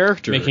that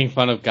character. making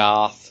fun of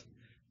goth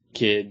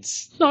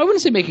kids. No, I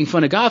wouldn't say making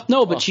fun of goth,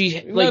 no, but she...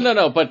 Like,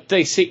 No, but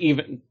they say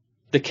even...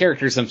 The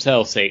characters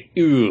themselves say,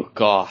 ooh,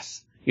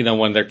 goth. You know,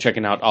 when they're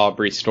checking out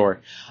Aubrey's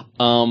store.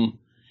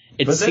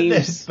 It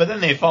seems... But then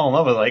they fall in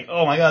love with like,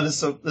 oh my god,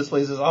 this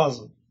place is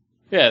awesome.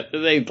 Yeah,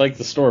 they like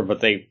the store,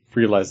 but they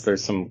realize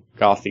there's some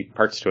gothy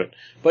parts to it.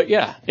 But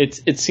yeah,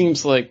 it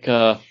seems like,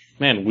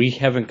 man, we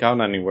haven't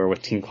gone anywhere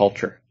with teen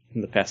culture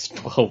in the past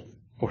 12,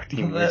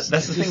 14 years.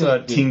 That's the thing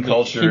about teen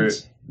culture.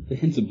 The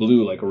hints of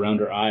blue, like, around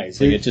her eyes.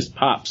 Like, it just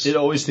pops. It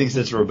always thinks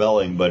it's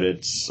rebelling, but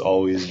it's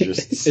always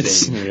just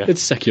staying.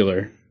 It's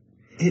secular.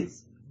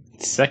 It's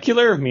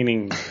Secular?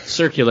 Meaning...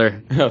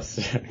 Circular. Oh,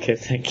 okay,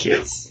 thank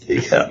you.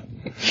 yeah.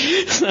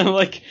 So I'm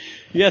like,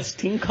 yes,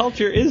 teen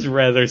culture is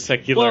rather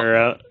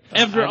secular.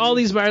 After all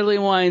these barley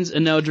wines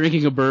and now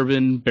drinking a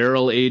bourbon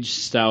barrel-aged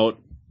stout,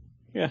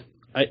 Yeah.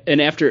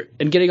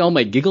 and getting all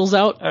my giggles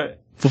out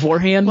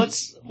beforehand.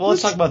 Let's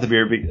talk about the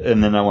beer,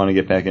 and then I want to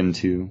get back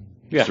into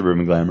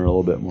Suburban Glamour a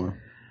little bit more.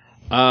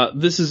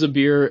 This is a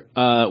beer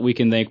we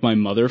can thank my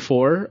mother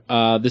for.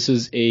 This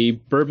is a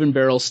bourbon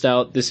barrel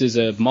stout. This is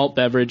a malt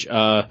beverage.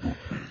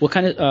 What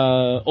kind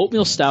of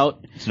oatmeal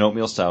stout? It's an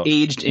oatmeal stout.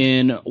 Aged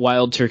in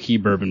Wild Turkey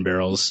bourbon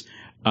barrels.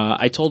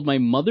 I told my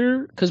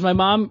mother, because my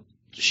mom,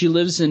 she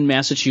lives in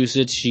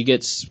Massachusetts. She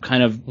gets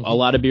kind of a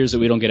lot of beers that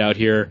we don't get out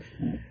here.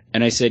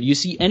 And I said, you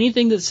see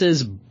anything that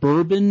says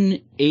bourbon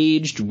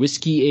aged,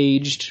 whiskey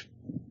aged,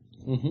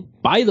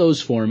 buy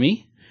those for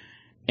me.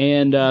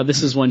 And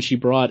this is one she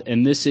brought,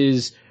 and this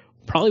is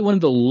probably one of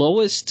the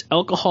lowest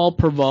alcohol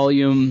per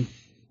volume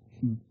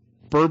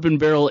bourbon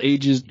barrel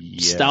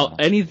aged stout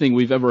anything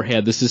we've ever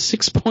had. This is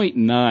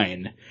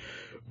 6.9,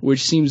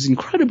 which seems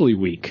incredibly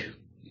weak.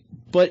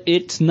 But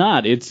it's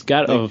not. It's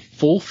got a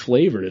full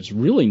flavor. It's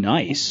really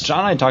nice. John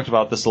and I talked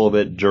about this a little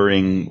bit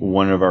during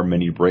one of our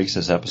mini breaks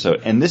this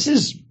episode, and this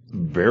is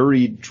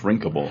very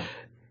drinkable.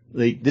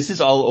 Like, this is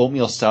all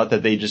oatmeal stout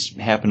that they just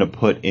happen to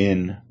put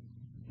in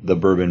the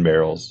bourbon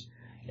barrels.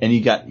 And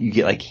you get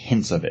like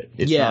hints of it.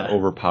 It's not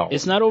overpowering.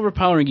 It's not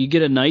overpowering. You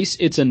get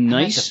it's a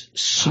nice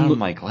smooth.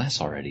 My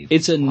glass already.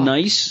 It's a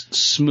nice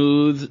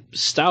smooth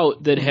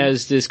stout that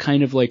has this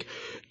kind of like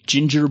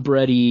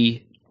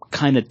gingerbready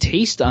kind of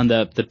taste on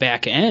the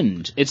back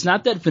end. It's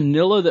not that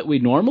vanilla that we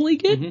normally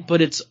get,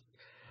 but it's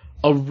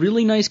a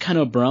really nice kind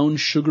of brown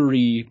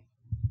sugary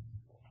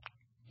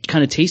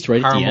kind of taste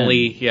right at the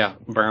end. Yeah,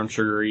 brown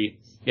sugary.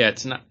 Yeah,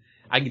 it's not.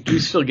 I do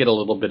still get a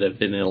little bit of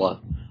vanilla.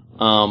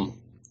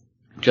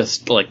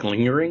 Just like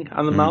lingering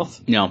on the mouth.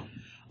 No.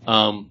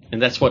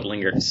 And that's what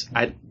lingers.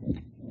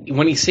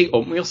 When you say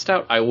oatmeal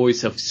stout, I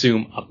always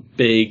assume a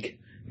big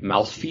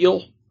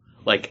mouthfeel.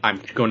 Like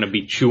I'm going to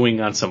be chewing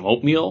on some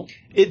oatmeal.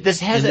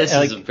 This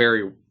is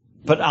very...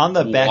 But on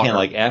the back end,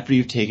 like after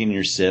you've taken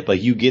your sip,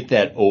 like you get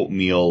that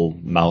oatmeal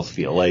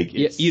mouthfeel. Like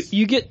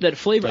you get that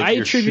flavor. Like I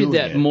attribute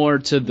that more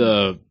to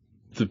the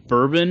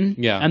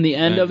bourbon on the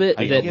end of it.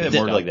 I give it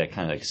more to like that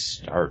kind of like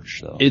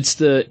starch though. It's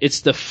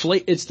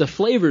the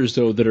flavors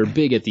though that are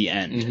big at the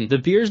end. The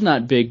beer's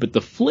not big, but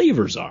the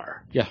flavors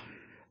are. Yeah.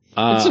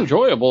 It's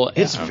enjoyable.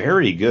 It's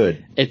very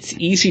good. It's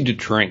easy to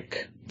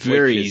drink.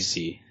 Very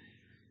easy.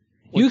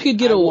 You could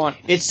get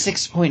It's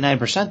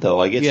 6.9% though.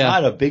 Like it's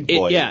not a big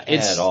boy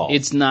at all.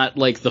 It's not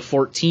like the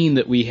 14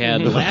 that we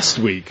had last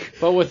week.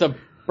 But with a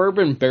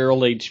bourbon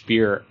barrel aged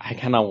beer, I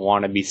kind of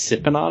want to be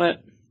sipping on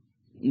it.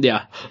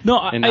 Yeah.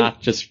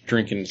 Not just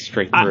drinking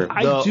straight through.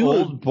 The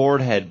old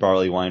Boardhead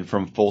barley wine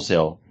from Full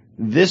Sail,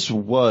 this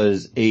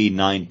was a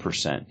 9%.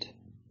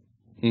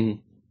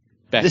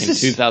 Back in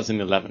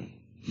 2011.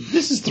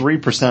 This is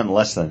 3%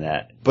 less than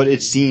that. But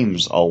it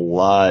seems a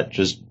lot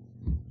just...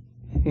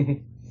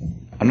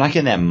 I'm not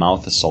getting that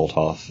mouth assault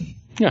off.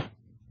 Yeah.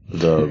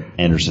 The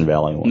Anderson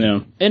Valley one.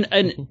 No. And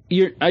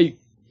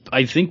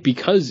I think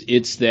because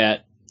it's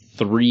that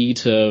 3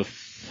 to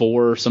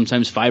 4,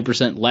 sometimes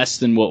 5% less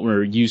than what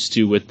we're used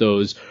to with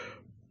those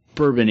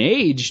bourbon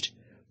aged,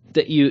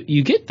 that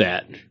you get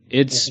that.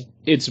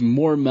 It's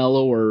more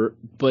mellower,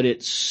 but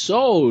it's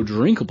so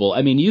drinkable.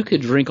 I mean, you could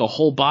drink a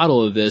whole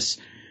bottle of this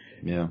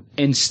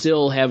and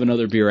still have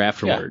another beer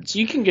afterwards.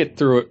 Yeah, you can get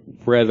through it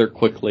rather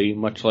quickly,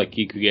 much like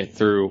you could get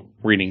through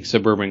reading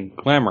Suburban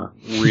Glamour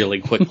really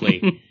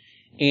quickly.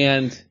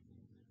 And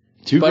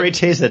great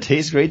tastes that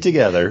taste great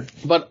together.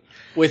 But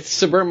with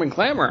Suburban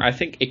Glamour, I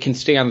think it can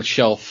stay on the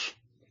shelf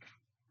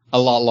a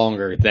lot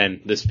longer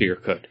than this beer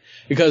could.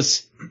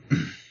 Because,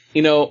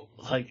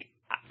 like,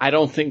 I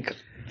don't think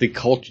the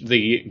culture,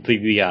 the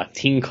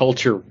teen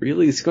culture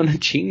really is going to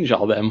change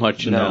all that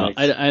much. No,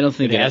 I don't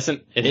think it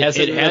hasn't. It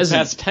hasn't in the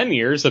past 10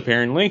 years,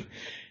 apparently.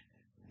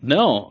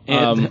 No.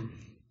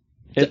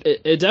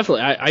 It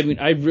definitely, I mean,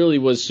 I really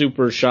was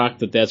super shocked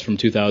that that's from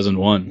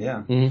 2001.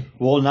 Yeah.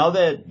 Well, now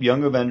that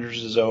Young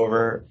Avengers is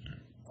over,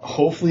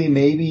 hopefully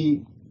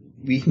maybe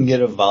we can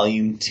get a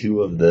volume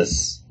 2 of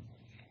this.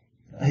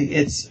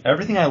 It's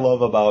everything I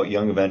love about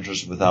Young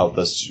Avengers without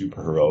the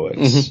superheroics.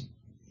 Mm-hmm.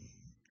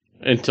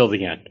 Until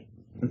the end.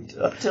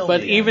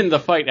 But even the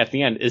fight at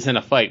the end isn't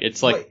a fight.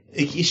 It's like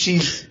she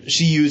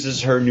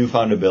uses her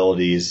newfound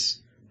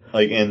abilities,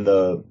 like in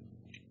the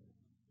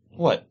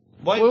what?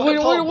 What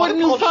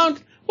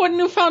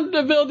newfound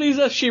abilities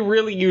does she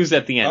really use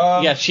at the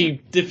end?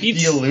 She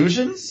defeats the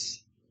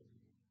illusions.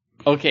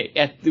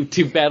 Okay,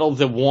 to battle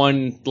the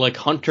one like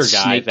hunter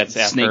guy that's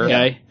after snake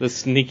guy, the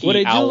sneaky. What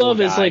I do owl love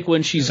guy. is like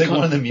when she's It's like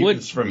one of the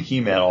mutants from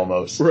He-Man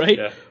almost, right?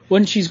 Yeah.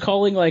 When she's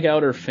calling like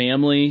out her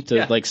family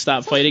to like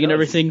stop fighting and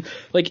everything.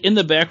 Like in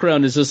the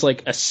background is just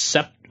like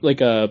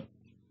a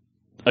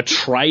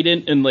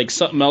trident and like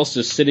something else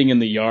just sitting in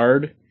the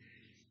yard.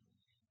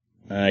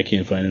 I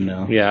can't find it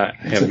now. Yeah,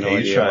 I have no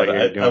idea what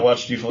you're doing. I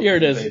watched you flip Here it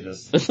the is.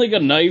 pages. It's like a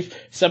knife,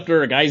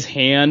 scepter, a guy's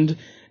hand.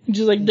 And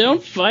she's like,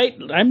 "Don't fight.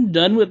 I'm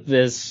done with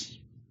this."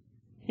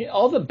 Yeah,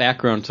 all the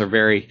backgrounds are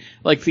very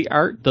like the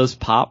art does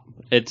pop.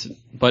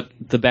 But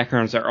the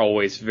backgrounds are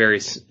always very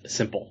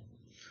simple.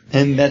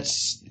 And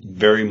that's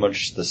very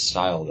much the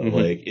style, though. Mm-hmm.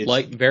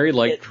 Like, it's very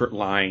light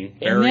line.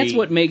 And that's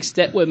what makes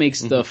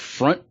the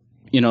front,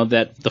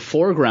 that the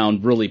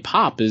foreground really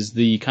pop is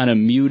the kind of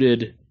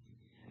muted.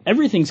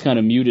 Everything's kind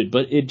of muted,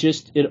 but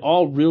it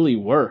all really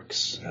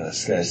works.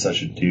 this guy's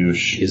such a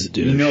douche. He's a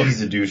douche. You know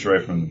he's a douche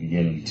right from the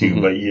beginning too.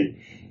 But I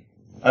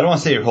don't want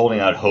to say you're holding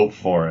out hope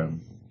for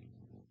him.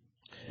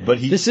 But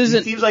he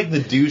seems like the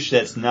douche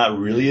that's not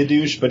really a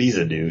douche, but he's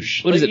a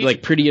douche. What is it,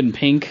 like Pretty in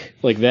Pink?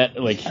 Like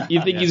that? Like,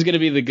 you think he's going to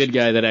be the good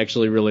guy that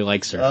actually really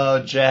likes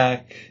her?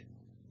 Jack.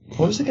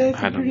 What was the guy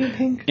from Pretty in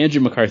Pink?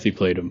 Andrew McCarthy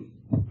played him.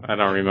 I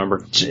don't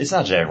remember. It's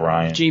not Jack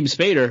Ryan. James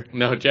Spader.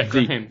 No, Jack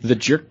Ryan. The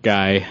jerk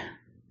guy.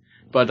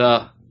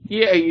 But,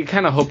 you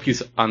kind of hope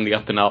he's on the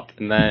up and up,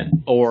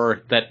 and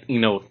or that,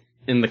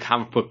 in the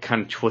comic book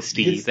kind of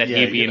twisty,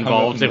 he'd be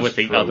involved with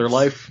the other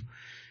life.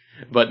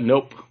 But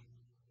nope.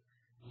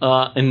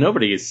 And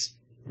nobody is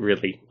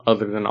really,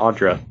 other than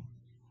Audra.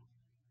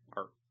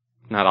 Or,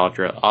 not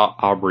Audra,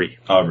 Aubrey.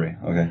 Aubrey,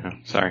 okay. Oh,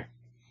 sorry.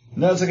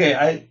 No, it's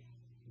okay.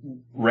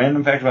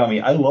 Random fact about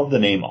me, I love the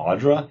name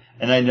Audra,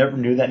 and I never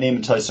knew that name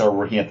until I started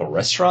working at the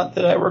restaurant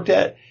that I worked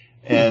at.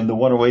 And the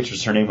one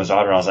waitress, her name was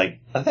Audra, and I was like,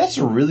 that's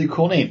a really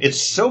cool name.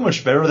 It's so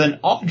much better than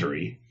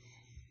Audrey.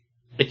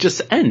 It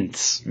just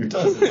ends. It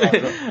does.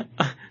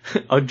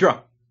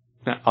 Audra.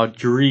 Not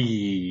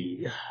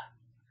Audrey.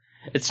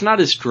 It's not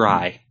as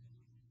dry.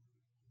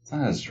 It's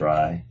not as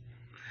dry.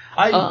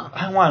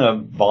 I want a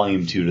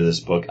volume 2 to this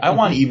book. I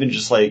want even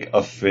just like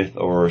a 5th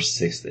or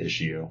 6th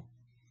issue.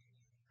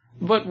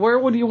 But where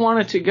would you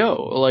want it to go?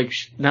 Like,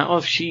 now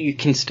if she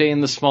can stay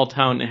in the small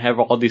town and have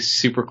all these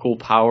super cool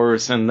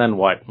powers, and then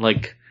what?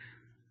 Like,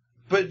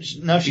 but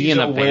now she's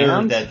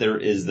aware that there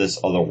is this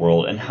other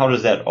world, and how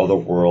does that other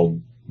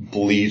world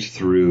bleed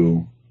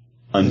through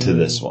onto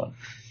this one?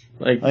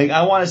 Like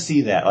I want to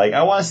see that. Like,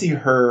 I want to see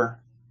her.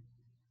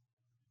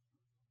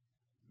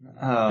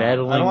 I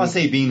don't want to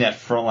say being that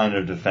front line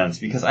of defense,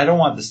 because I don't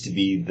want this to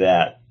be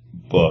that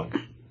book.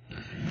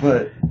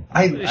 But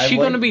is she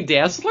going to be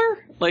Dazzler?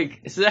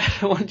 Like, is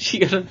that what she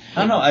gonna?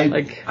 I don't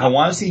know. I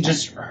want to see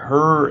just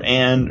her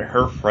and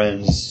her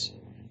friends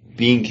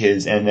being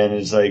kids, and then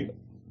it's like,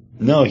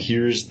 no,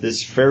 here's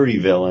this fairy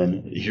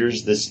villain.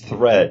 Here's this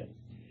threat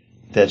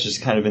that's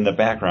just kind of in the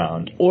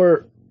background.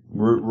 Or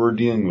we're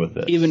dealing with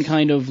this. Even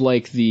kind of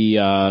like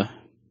the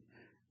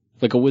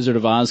like a Wizard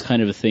of Oz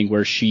kind of a thing,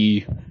 where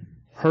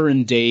her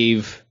and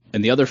Dave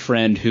and the other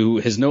friend who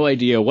has no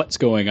idea what's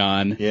going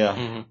on. Yeah.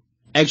 Mm-hmm.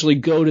 Actually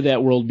go to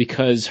that world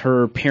because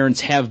her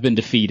parents have been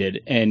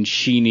defeated and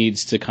she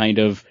needs to kind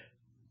of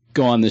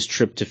go on this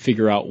trip to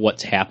figure out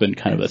what's happened,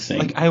 kind of a thing.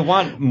 Like, I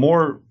want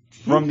more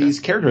from these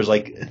characters.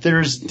 Like,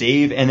 there's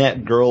Dave and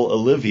that girl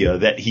Olivia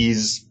that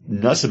he's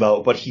nuts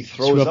about, but he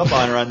throws up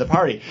on her on the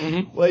party.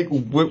 Mm-hmm. Like,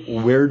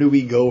 where do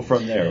we go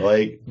from there?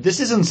 Like,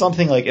 this isn't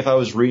something like if I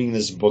was reading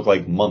this book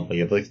like monthly,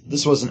 if like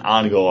this wasn't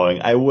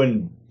ongoing, I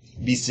wouldn't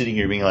be sitting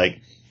here being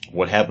like,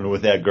 what happened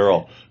with that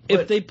girl?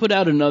 If they put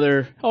out I'm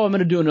going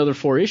to do another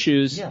 4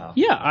 issues,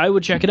 yeah, I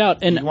would check it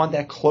out. And you want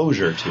that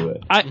closure to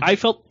it. I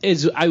felt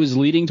as I was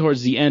leading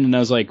towards the end, and I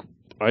was like,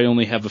 I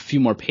only have a few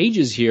more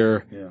pages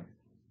here. Yeah.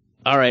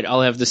 All right,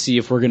 I'll have to see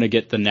if we're going to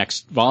get the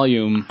next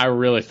volume. I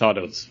really thought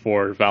it was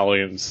 4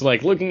 volumes.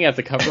 Like, looking at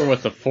the cover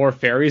with the 4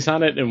 fairies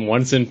on it, and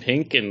one's in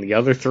pink, and the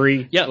other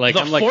 3... Yeah, like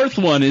the fourth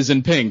one is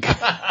in pink.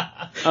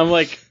 I'm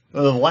like...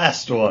 The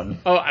last one.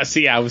 Oh, I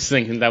see. I was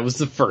thinking that was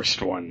the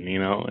first one,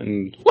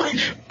 and...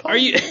 Are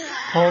you...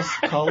 Pulse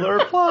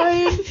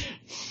colorblind?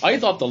 I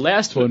thought the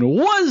last one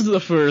was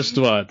the first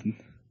one.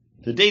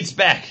 It dates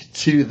back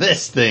to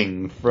this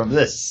thing from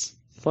this.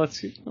 Let's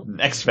see.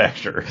 X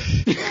Factor.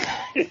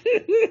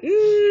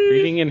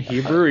 Reading in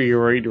Hebrew, you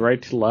read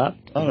right to left?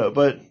 I don't know,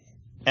 but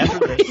after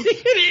What does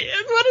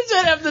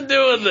that have to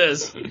do with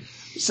this?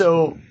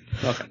 So,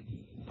 Okay.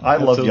 I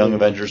loved Young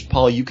Avengers.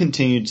 Paul, you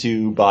continued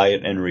to buy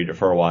it and read it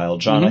for a while.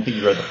 John, Mm-hmm. I think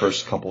you read the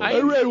first couple. I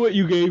read what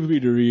you gave me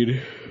to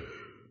read.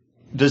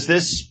 Does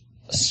this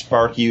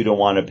spark you to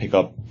want to pick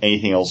up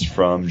anything else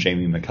from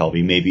Jamie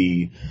McKelvey?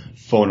 Maybe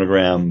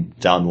Phonogram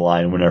down the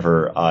line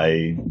whenever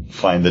I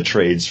find the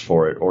trades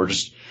for it, or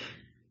just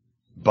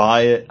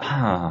buy it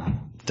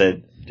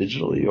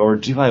digitally, or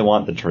do I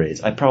want the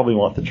trades? I probably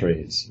want the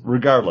trades,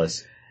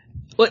 regardless.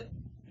 What?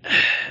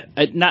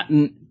 Not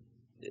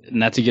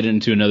to get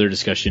into another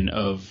discussion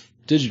of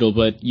digital,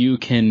 but you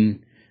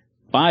can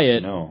buy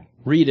it,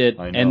 read it,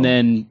 and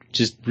then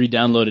just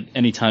re-download it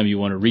anytime you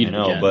want to read it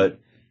again. But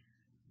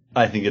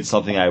I think it's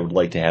something I would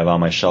like to have on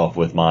my shelf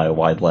with my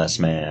Wide Last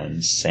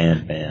Man,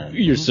 Sandman.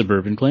 Your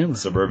Suburban Glamour.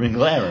 Suburban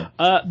Glamour.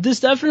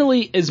 This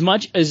definitely, as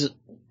much as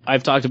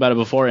I've talked about it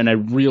before, and I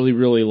really,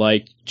 really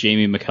like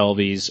Jamie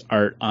McKelvey's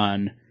art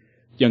on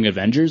Young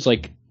Avengers.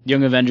 Like,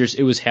 Young Avengers,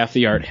 it was half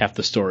the art, half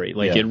the story.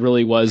 Like, it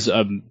really was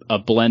a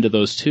blend of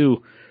those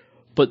two.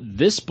 But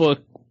this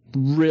book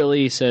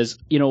really says,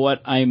 you know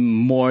what, I'm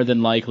more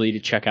than likely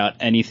to check out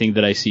anything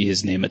that I see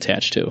his name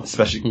attached to.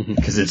 Especially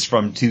because it's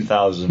from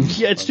 2000.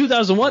 Yeah, it's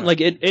 2001.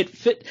 Like, it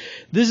fit.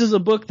 This is a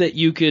book that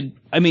you could,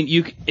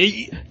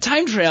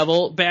 time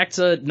travel back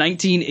to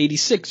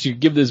 1986. You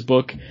give this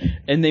book,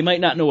 and they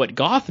might not know what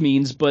goth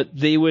means, but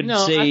they would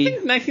say. I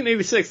think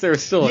 1986 there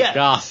was still a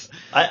goth.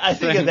 I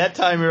think at that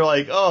time you were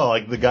like, oh,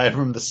 like the guy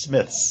from the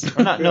Smiths.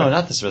 Or not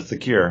the Smiths, the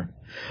Cure.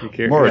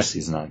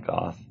 Morrissey's not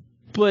goth.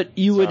 But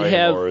you would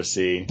have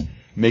Morrissey.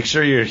 Make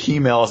sure your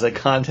email is at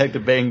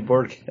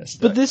contact@bangboardcast.com.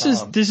 But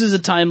this is a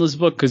timeless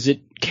book because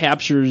it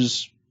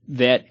captures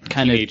that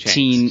kind of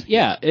teen.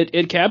 Yeah,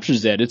 it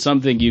captures that. It's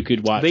something you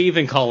could watch. They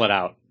even call it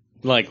out.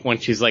 Like when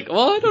she's like,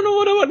 "Well, I don't know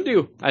what I want to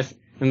do,"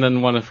 and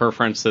then one of her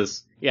friends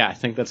says, "Yeah, I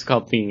think that's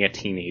called being a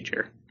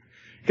teenager."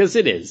 Because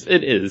it is.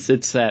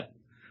 It's that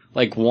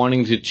like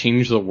wanting to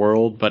change the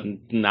world, but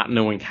not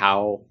knowing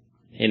how,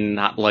 and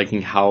not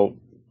liking how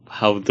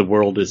the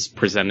world is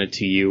presented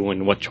to you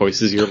and what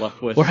choices you're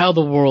left with. Or how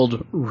the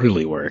world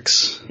really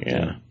works.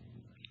 Yeah.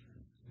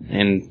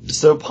 And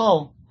so,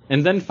 Paul.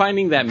 And then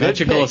finding that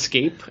magical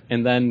escape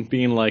and then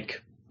being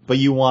like... But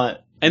you want...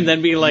 And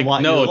then being like,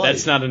 no,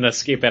 that's not an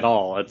escape at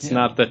all. It's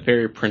not the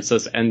fairy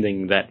princess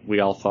ending that we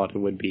all thought it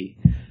would be.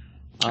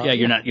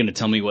 You're not going to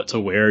tell me what to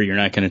wear. You're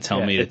not going to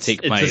tell me to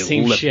take my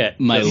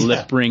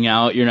lip ring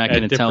out. You're not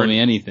going to tell me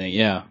anything.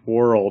 Yeah.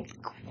 World,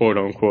 quote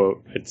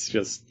unquote. It's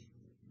just...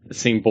 the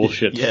same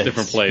bullshit,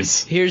 different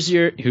place. Here's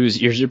your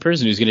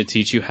person who's going to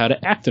teach you how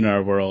to act in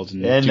our world.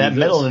 And that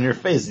metal in your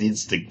face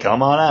needs to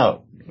come on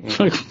out.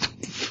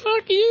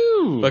 Fuck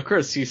you. But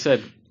Chris, you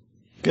said...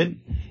 Good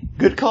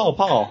call,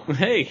 Paul.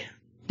 Hey.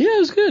 Yeah, it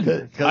was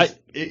good.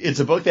 It's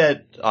a book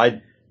that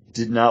I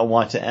did not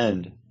want to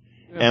end.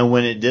 Yeah. And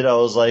when it did, I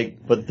was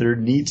like, but there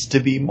needs to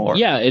be more.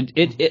 Yeah,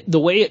 it the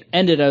way it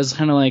ended, I was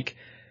kind of like,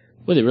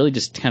 well, they really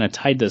just kind of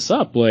tied this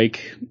up.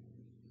 Like,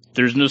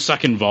 there's no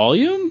second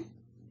volume?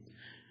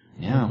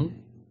 Yeah. Mm-hmm.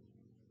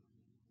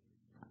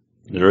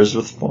 There is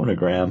with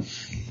Phonogram.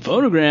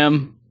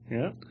 Phonogram.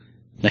 Yeah.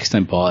 Next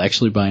time, Paul,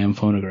 actually buy him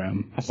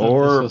Phonogram.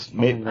 Or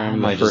maybe I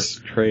might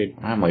just trade.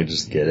 I might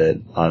just get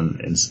it on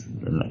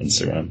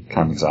Instagram,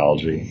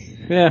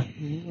 Comixology. Yeah,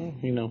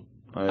 you know.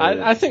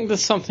 I think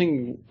that's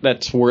something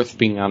that's worth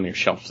being on your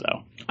shelf,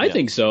 though. I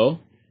think so.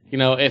 You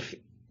know,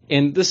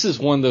 and this is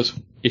one of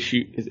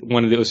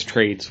those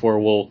trades where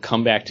we'll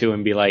come back to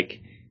and be like,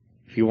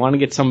 if you want to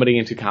get somebody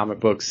into comic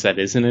books that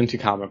isn't into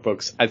comic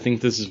books, I think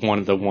this is one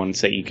of the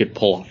ones that you could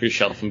pull off your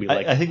shelf and be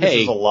like, I think this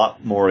is a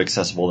lot more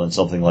accessible than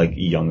something like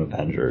Young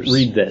Avengers.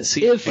 Read this.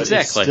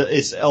 Exactly.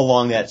 It's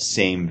along that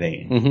same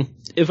vein.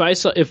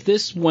 Mm-hmm. If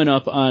this went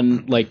up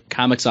on like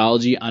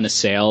Comixology on a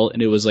sale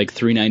and it was like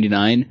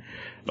 $3.99,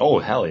 oh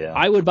hell yeah,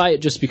 I would buy it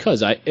just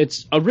because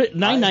it's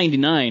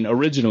 $9.99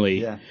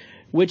 originally,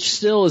 which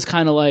still is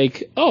kind of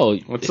like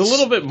it's a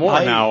little bit more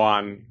now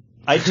on.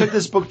 I took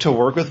this book to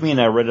work with me,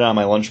 and I read it on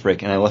my lunch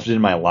break, and I left it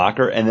in my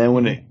locker, and then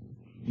when it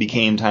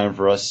became time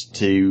for us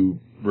to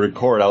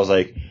record, I was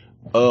like,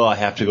 oh, I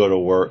have to go to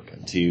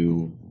work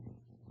to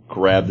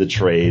grab the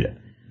trade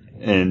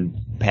and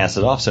pass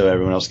it off so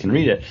everyone else can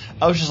read it.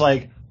 I was just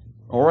like,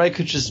 or I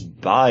could just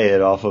buy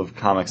it off of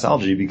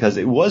Comixology, because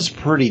it was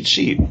pretty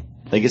cheap.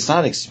 Like, it's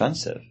not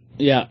expensive.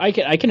 Yeah, I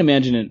can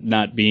imagine it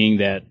not being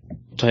that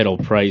title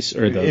price,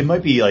 or it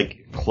might be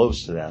like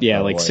close to that. Yeah,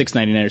 like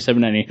 $6.99 or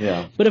 $7.99.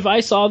 Yeah. But if I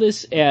saw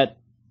this at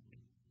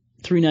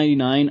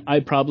 $3.99,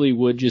 I probably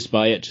would just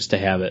buy it just to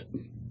have it.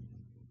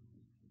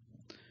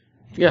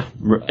 Yeah,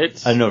 I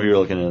don't know if you were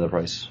looking at the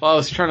price. Well, I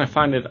was trying to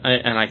find it,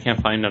 and I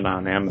can't find it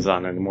on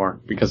Amazon anymore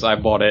because I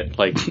bought it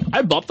like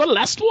I bought the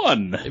last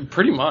one.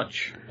 Pretty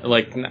much,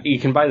 like you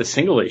can buy the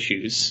single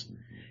issues,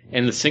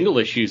 and the single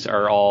issues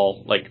are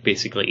all like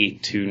basically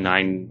 $8 to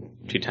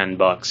 $9 to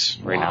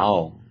 $10 right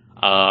now.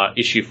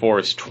 Issue 4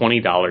 is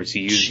 $20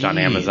 used on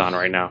Amazon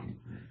right now.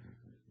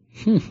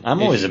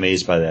 I'm always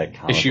amazed by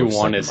that. Issue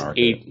 1 is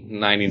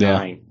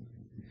 $8.99,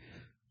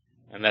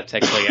 and that's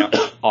actually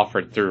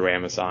offered through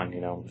Amazon.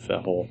 You know, the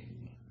whole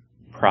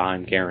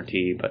Prime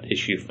guarantee. But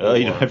issue 4,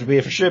 you don't have to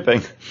pay for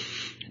shipping.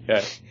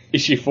 Yeah,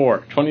 issue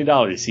 4,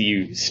 $20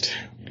 used.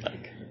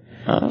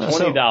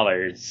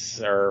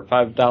 $20 or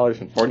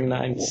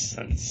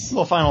 $5.49.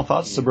 Well, final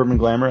thoughts, Suburban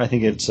Glamour. I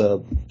think it's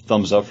a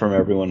thumbs up from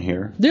everyone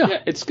here.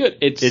 Yeah, it's good.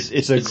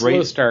 It's a great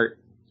slow start.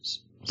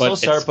 Slow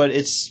start, but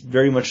it's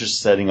very much just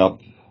setting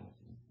up.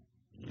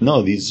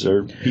 No, these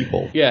are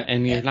people. Yeah,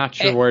 and you're not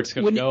sure where it's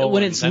going to go.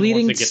 When it's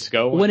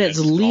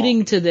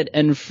leading to that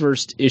end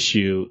first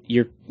issue,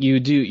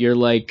 you're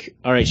like,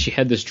 all right, she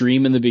had this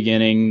dream in the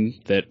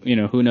beginning that,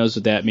 who knows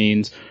what that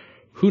means.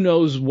 Who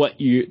knows what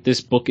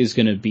this book is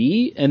going to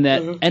be? And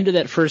that end of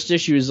that first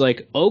issue is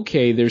like,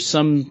 okay, there's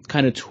some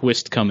kind of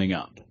twist coming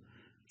up.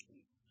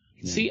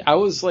 See, I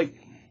was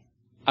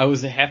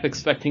half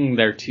expecting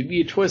there to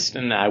be a twist,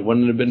 and I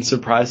wouldn't have been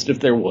surprised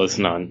if there was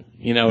none.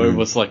 It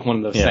was like one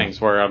of those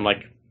things where I'm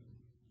like,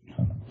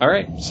 all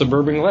right,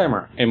 Suburban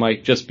Glamour. It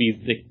might just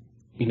be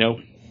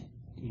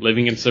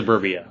living in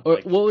suburbia. Or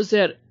what was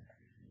that?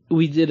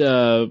 We did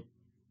a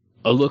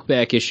look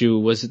back issue.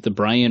 Was it the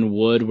Brian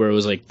Wood where it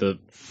was like the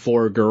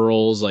 4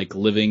 girls like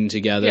living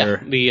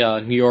together? Yeah,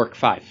 the New York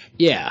 5.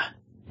 Yeah.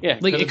 Yeah,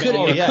 like it could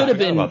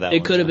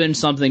have been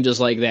something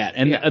just like that,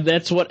 and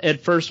that's what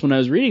at first when I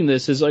was reading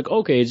this is like,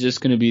 okay, it's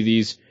just going to be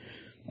these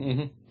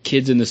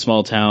kids in the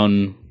small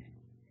town,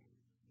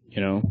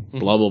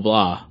 blah blah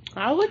blah.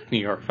 I like New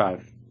York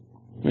 5.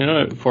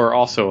 For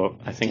also,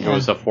 I think it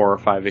was a 4 or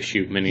 5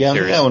 issue miniseries. Yeah, I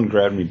think that one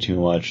grabbed me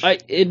too much.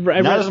 Not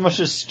as much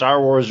as Star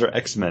Wars or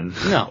X-Men,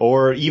 no,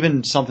 or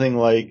even something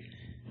like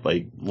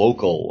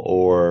Local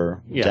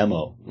or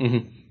Demo.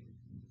 Mm-hmm.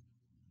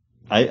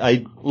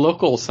 I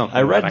Local something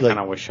I read I kind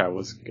of wish I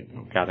was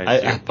got into.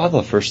 I bought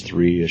the first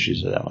 3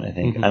 issues of that one, I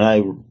think, and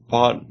I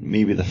bought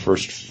maybe the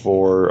first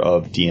 4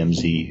 of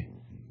DMZ,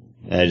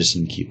 and I just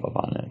didn't keep up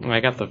on it. I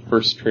got the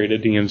first trade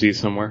of DMZ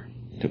somewhere.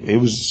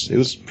 It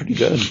was pretty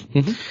good.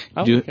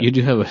 You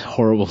do have a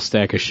horrible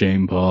stack of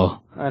shame,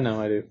 Paul. I know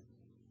I do.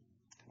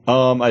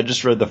 I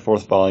just read the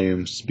 4th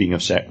volume. Speaking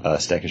of stack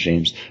of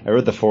shames, I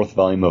read the 4th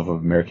volume of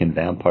American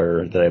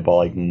Vampire that I bought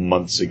like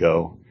months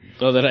ago.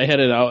 Oh, that I had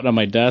it out on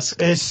my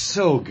desk. It's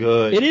so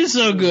good. It is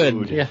so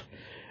good. Yeah.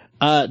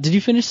 Did you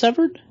finish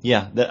Severed?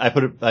 Yeah, I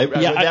read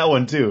that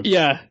one too.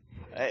 Yeah.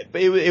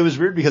 But it was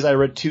weird because I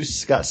read 2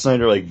 Scott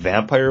Snyder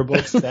vampire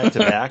books back to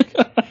back,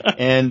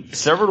 and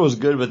Severed was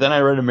good. But then I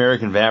read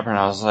American Vampire, and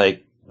I was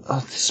like, "Oh,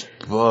 this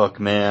book,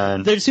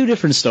 man!" They're 2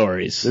 different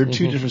stories. They're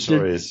 2 different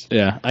stories.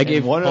 Yeah, I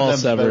gave one Paul of them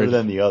Severed better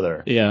than the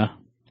other. Yeah,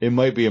 it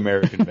might be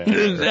American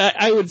Vampire.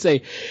 I would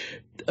say,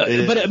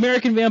 but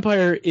American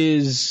Vampire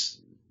is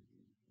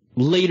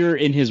later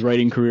in his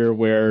writing career,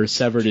 where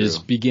Severed is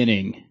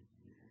beginning.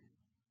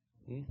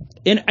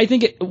 And I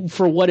think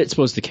for what it's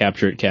supposed to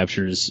capture, it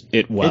captures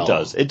it well. It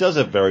does. It does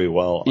it very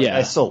well. Yeah.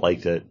 I still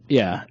liked it.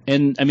 Yeah.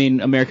 And, I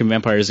mean, American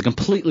Vampire is a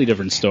completely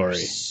different story.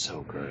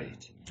 So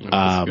great.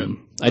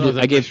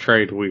 I gave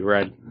trade we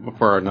read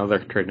for another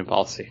trading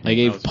policy. I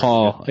gave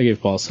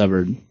Paul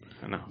Severed.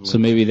 I know. So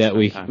maybe that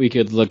we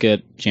could look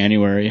at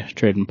January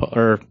trading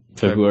or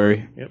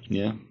February. Yep.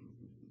 Yeah.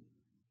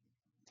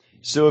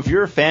 So if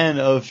you're a fan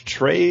of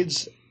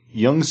trades,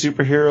 young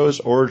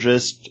superheroes, or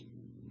just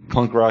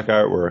punk rock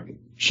artwork,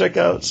 check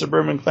out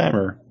Suburban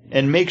Glamour.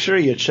 And make sure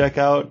you check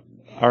out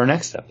our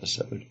next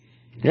episode.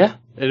 Yeah.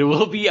 It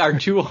will be our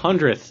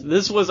 200th.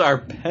 This was our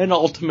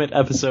penultimate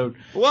episode.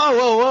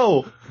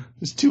 Whoa.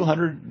 Is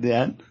 200 the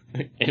end?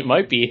 It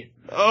might be.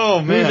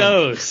 Oh, man. Who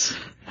knows?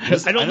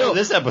 I don't know.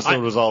 This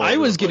episode was all over I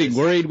was the place. getting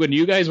worried when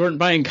you guys weren't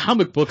buying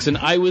comic books and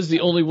I was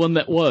the only one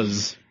that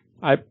was.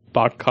 I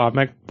bought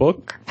comic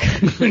book.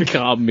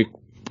 Comic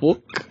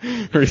book?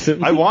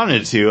 I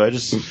wanted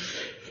to.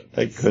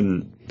 I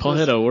couldn't. Paul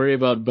had to worry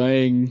about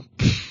buying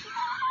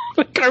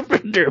the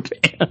Carpenter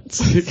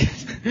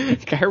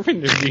pants.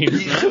 Carpenter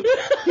jeans.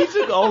 He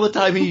took all the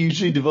time he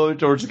usually devoted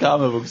towards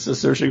comic books to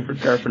searching for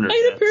Carpenter I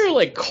had a pants.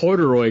 pair of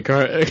corduroy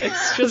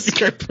it's just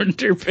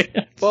Carpenter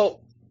pants.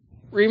 Well,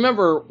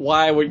 remember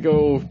why I would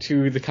go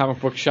to the comic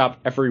book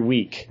shop every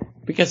week?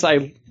 Because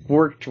I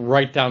worked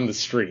right down the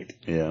street.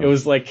 Yeah. It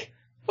was like,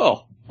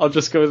 oh, I'll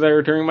just go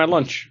there during my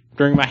lunch,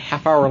 during my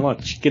half-hour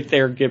lunch. Get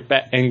there, get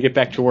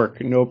back to work.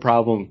 No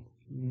problem.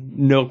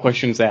 No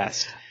questions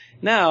asked.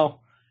 Now,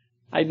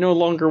 I no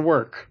longer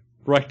work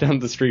right down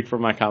the street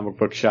from my comic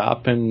book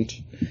shop, and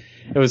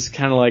it was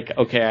kind of like,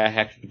 okay, I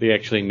have to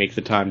actually make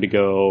the time to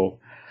go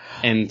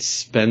and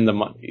spend the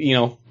money,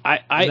 and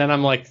then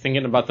I'm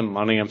thinking about the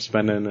money I'm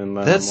spending, and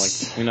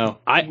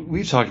then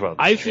we've talked about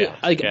this. I feel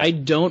I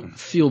don't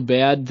feel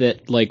bad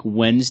that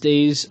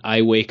Wednesdays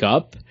I wake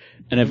up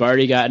and I've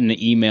already gotten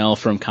an email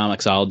from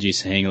Comixology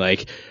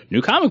saying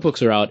new comic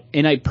books are out,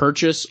 and I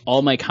purchase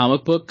all my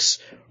comic books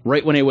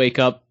right when I wake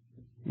up,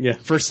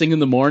 first thing in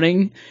the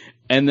morning,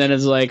 and then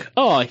it's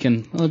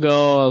I'll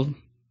go,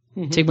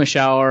 I'll take my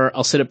shower,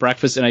 I'll sit at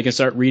breakfast, and I can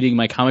start reading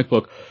my comic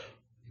book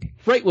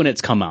right when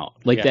it's come out.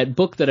 That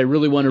book that I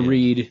really want to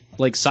read,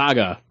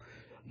 Saga,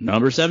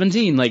 number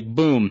 17,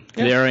 boom,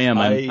 there I am.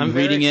 I'm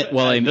reading it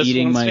while I'm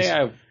eating my...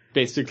 I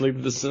basically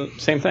did the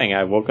same thing.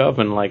 I woke up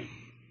and all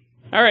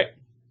right,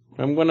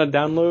 I'm going to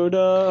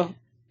download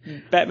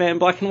Batman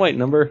Black and White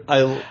number.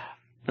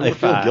 I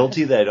feel 5.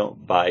 guilty that I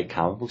don't buy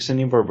comic books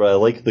anymore, but I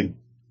like the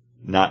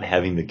not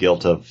having the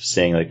guilt of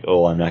saying like,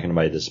 oh, I'm not going to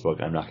buy this book.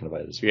 I'm not going to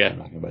buy this book. Yeah. I'm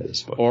not going to buy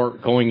this book. Or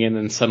going in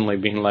and suddenly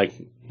being like,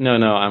 no,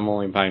 I'm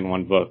only buying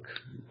one book.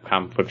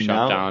 Comic book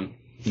shop down.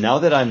 Now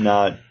that I'm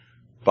not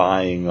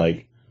buying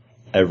like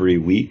every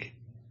week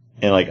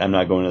and like I'm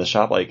not going to the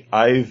shop, like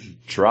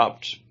I've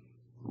dropped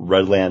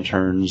Red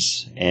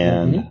Lanterns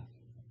and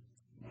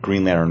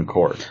Green Lantern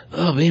Corps.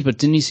 Oh, man, but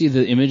didn't you see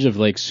the image of,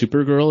 like,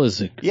 Supergirl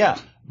as a... Yeah,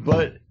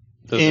 but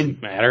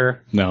Doesn't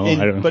matter. No, I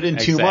don't... But in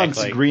 2 months,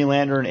 Exactly. Green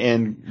Lantern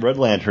and Red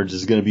Lanterns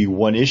is going to be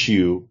one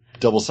issue,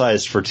 double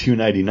sized for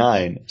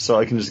 $2.99, so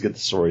I can just get the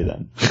story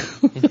then.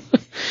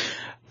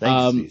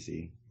 Thanks,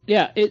 DC.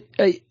 Yeah,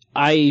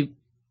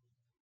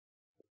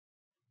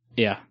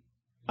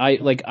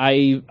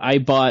 I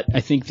bought,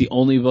 I think the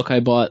only book I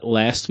bought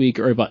last week,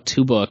 or I bought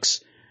 2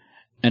 books,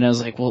 and I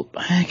was like, well,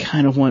 I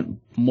kind of want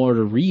more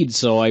to read,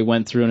 so I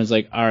went through and was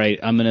like, alright,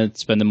 I'm gonna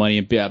spend the money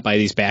and buy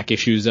these back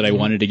issues that I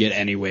wanted to get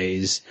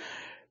anyways.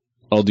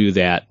 I'll do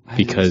that,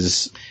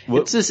 because...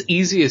 It's as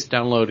easy as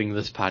downloading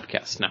this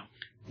podcast now.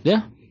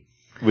 Yeah.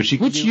 Which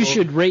you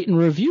should rate and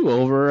review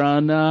over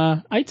on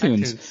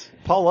iTunes.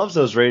 Paul loves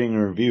those rating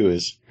and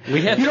reviews.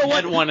 We haven't You know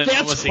had what? one in That's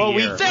almost a what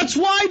year. That's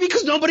why,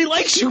 because nobody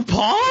likes you,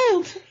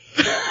 Paul!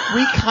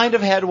 We kind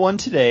of had one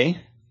today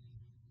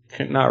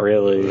Not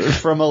really.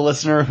 from a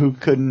listener who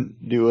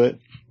couldn't do it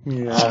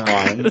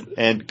online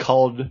and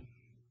called my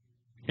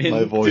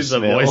Into the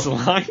voicemail. voice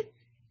line.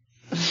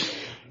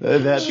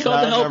 That's She called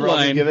not the a number I'll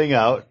be helpline. giving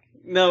out.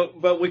 No,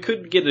 but we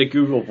could get a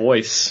Google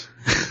Voice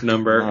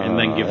number and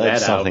then give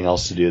that's that out. something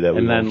else to do that we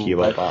And won't then keep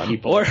let up on.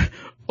 people...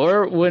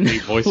 Or when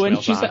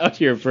voicemails she's on. out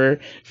here for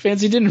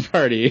fancy dinner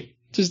party.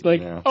 Just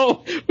like, Yeah.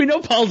 oh, we know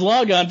Paul's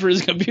log on for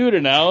his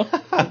computer now.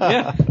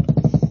 Yeah.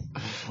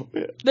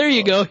 There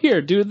you go.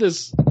 Here, do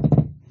this.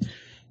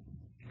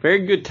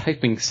 Very good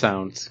typing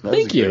sounds. That was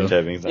Thank a great you.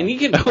 typing sound. And you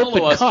can follow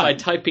Open us con. by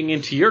typing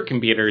into your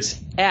computers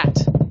at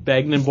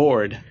Bagged and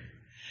Board.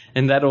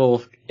 And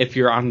that'll, if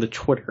you're on the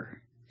Twitter.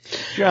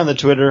 If you're on the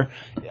Twitter,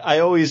 I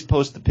always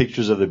post the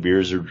pictures of the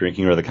beers we're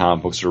drinking or the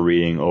comic books we're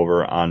reading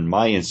over on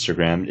my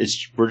Instagram.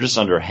 We're just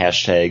under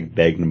hashtag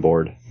Bagged and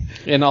Board.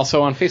 And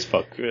also on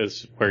Facebook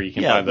is where you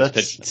can Yeah, find those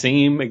that's-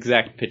 same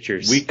exact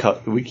pictures.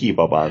 We keep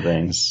up on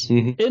things.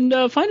 And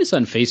find us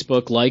on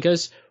Facebook, like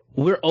us.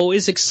 We're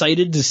always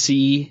excited to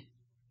see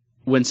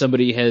when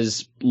somebody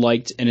has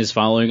liked and is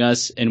following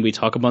us, and we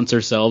talk amongst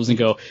ourselves and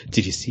go,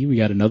 "Did you see? We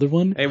got another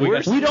one." Hey, we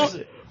got-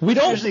 We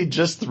don't. Usually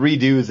just 3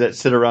 dudes that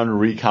sit around and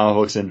read comic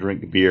books and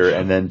drink beer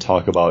and then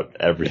talk about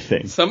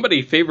everything.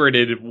 Somebody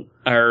favorited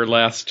our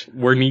last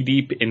We're Knee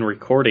Deep in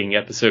Recording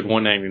episode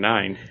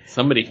 199.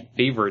 Somebody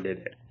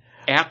favorited it.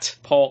 At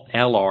Paul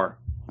Allar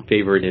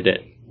favorited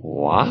it.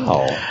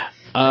 Wow.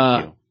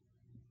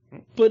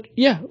 But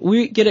yeah,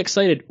 we get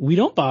excited. We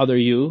don't bother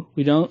you.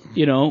 We don't,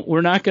 we're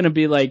not going to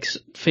be like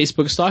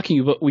Facebook stalking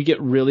you, but we get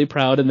really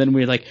proud. And then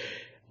we're like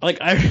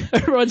I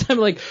remember one time,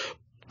 like,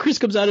 Chris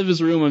comes out of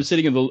his room. I'm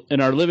sitting in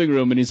our living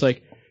room and he's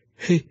like,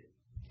 "Hey,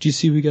 do you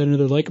see we got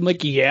another like?" I'm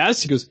like,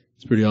 "Yes." He goes,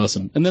 "It's pretty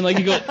awesome." And then like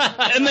he goes,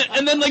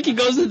 and then like he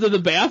goes into the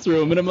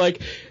bathroom and I'm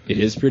like, "It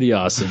is pretty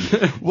awesome."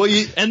 Well,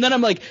 And then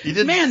I'm like, you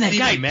didn't "Man, that see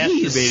guy me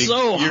pees masturbating.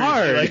 so You're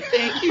hard." like,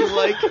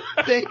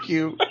 thank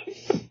you.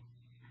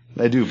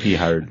 I do pee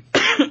hard.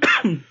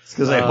 It's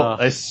because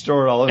I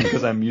store it all in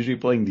because I'm usually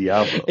playing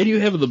Diablo. And you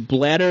have the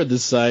bladder the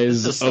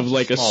size This is of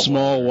like a small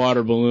small bladder.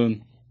 water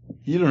balloon.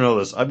 You don't know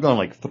this. I've gone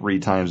like 3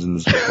 times in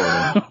this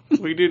recording.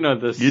 We do know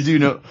this. You do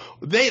know.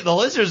 The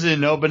listeners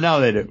didn't know, but now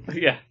they do.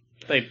 Yeah,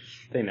 they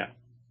know.